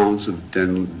 pounds of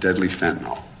deadly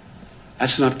fentanyl.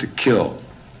 That's enough to kill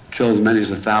as many as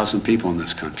 1,000 people in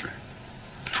this country.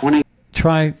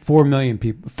 Try 4 million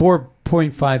people,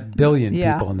 4.5 billion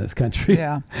people in this country.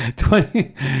 Yeah.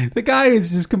 The guy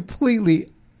is just completely,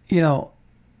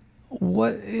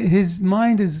 what his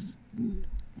mind is.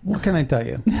 What can I tell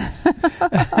you?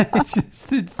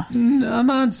 it's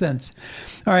nonsense.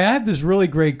 All right, I have this really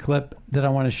great clip that I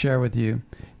want to share with you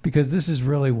because this is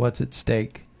really what's at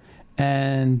stake.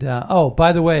 And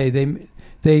by the way, they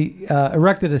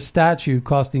erected a statue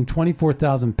costing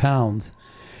 £24,000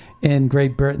 in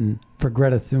Great Britain for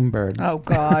Greta Thunberg. Oh,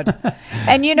 God.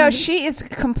 And, she is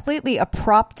completely a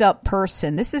propped up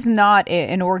person. This is not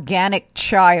an organic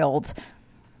child.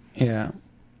 Yeah.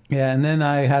 Yeah, and then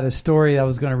I had a story I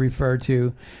was going to refer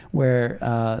to where,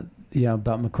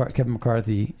 about Kevin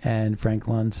McCarthy and Frank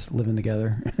Luntz living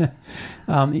together.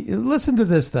 Listen to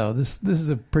this, though. This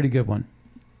is a pretty good one.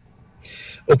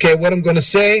 Okay, what I'm going to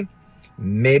say,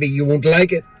 maybe you won't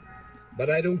like it, but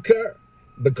I don't care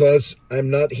because I'm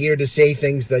not here to say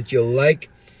things that you'll like.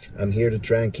 I'm here to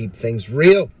try and keep things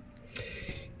real.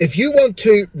 If you want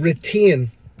to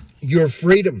retain your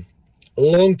freedom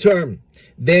long term,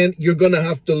 then you're going to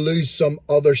have to lose some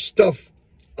other stuff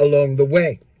along the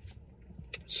way.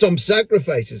 Some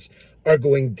sacrifices are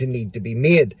going to need to be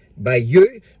made by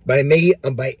you, by me,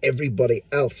 and by everybody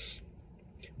else.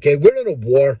 Okay, we're in a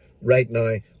war right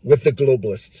now with the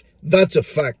globalists. That's a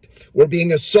fact. We're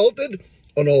being assaulted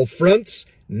on all fronts,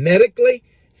 medically,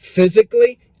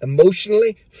 physically,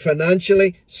 emotionally,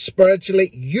 financially,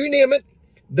 spiritually, you name it,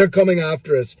 they're coming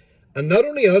after us. And not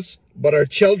only us, but our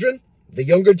children, the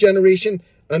younger generation,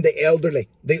 and the elderly,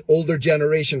 the older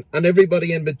generation, and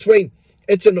everybody in between.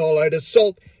 It's an all-out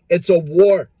assault. It's a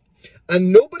war.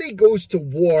 And nobody goes to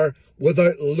war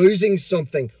without losing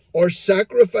something or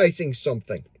sacrificing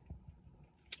something.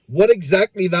 What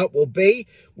exactly that will be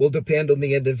will depend on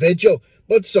the individual,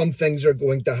 but some things are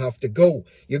going to have to go.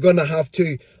 You're going to have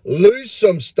to lose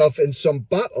some stuff in some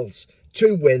battles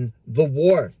to win the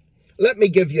war. Let me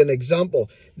give you an example.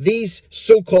 These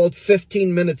so-called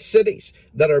 15-minute cities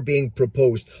that are being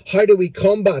proposed, how do we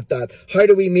combat that? How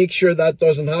do we make sure that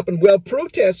doesn't happen? Well,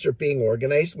 protests are being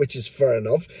organised, which is fair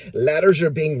enough. Letters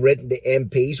are being written to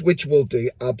MPs, which will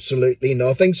do absolutely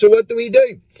nothing. So what do?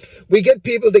 We get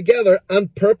people together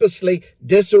and purposely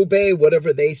disobey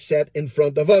whatever they set in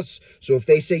front of us. So if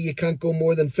they say you can't go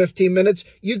more than 15 minutes,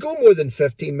 you go more than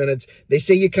 15 minutes. They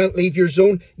say you can't leave your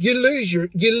zone, you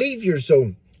leave your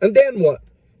zone. And then what?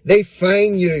 They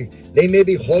fine you. They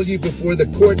maybe haul you before the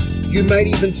court. You might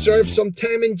even serve some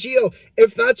time in jail.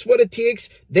 If that's what it takes,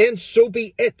 then so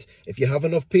be it. If you have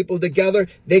enough people together,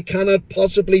 they cannot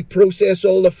possibly process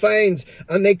all the fines,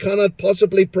 and they cannot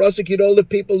possibly prosecute all the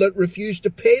people that refuse to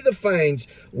pay the fines.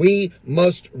 We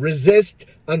must resist,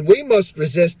 and we must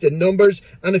resist in numbers.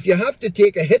 And if you have to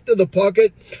take a hit to the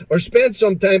pocket or spend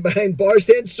some time behind bars,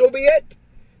 then so be it.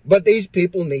 But these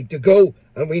people need to go,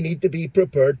 and we need to be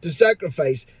prepared to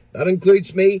sacrifice. That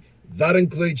includes me. That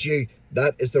includes you.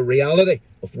 That is the reality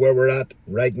of where we're at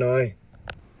right now.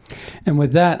 And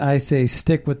with that, I say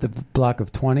stick with the block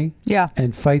of 20. Yeah.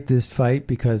 And fight this fight,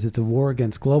 because it's a war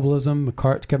against globalism.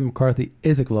 Kevin McCarthy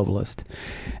is a globalist.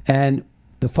 And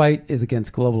the fight is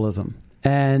against globalism.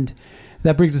 And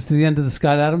that brings us to the end of the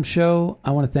Scott Adams Show.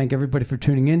 I want to thank everybody for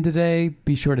tuning in today.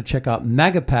 Be sure to check out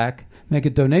MAGAPAC. Make a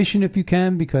donation if you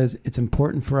can, because it's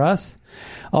important for us.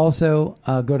 Also,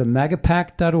 go to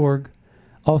magapac.org.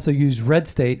 Also, use Red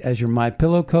State as your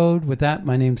MyPillow code. With that,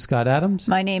 my name's Scott Adams.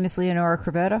 My name is Leonora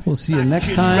Crivetta. We'll see you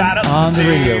next time on the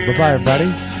radio. Bye-bye,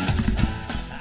 everybody.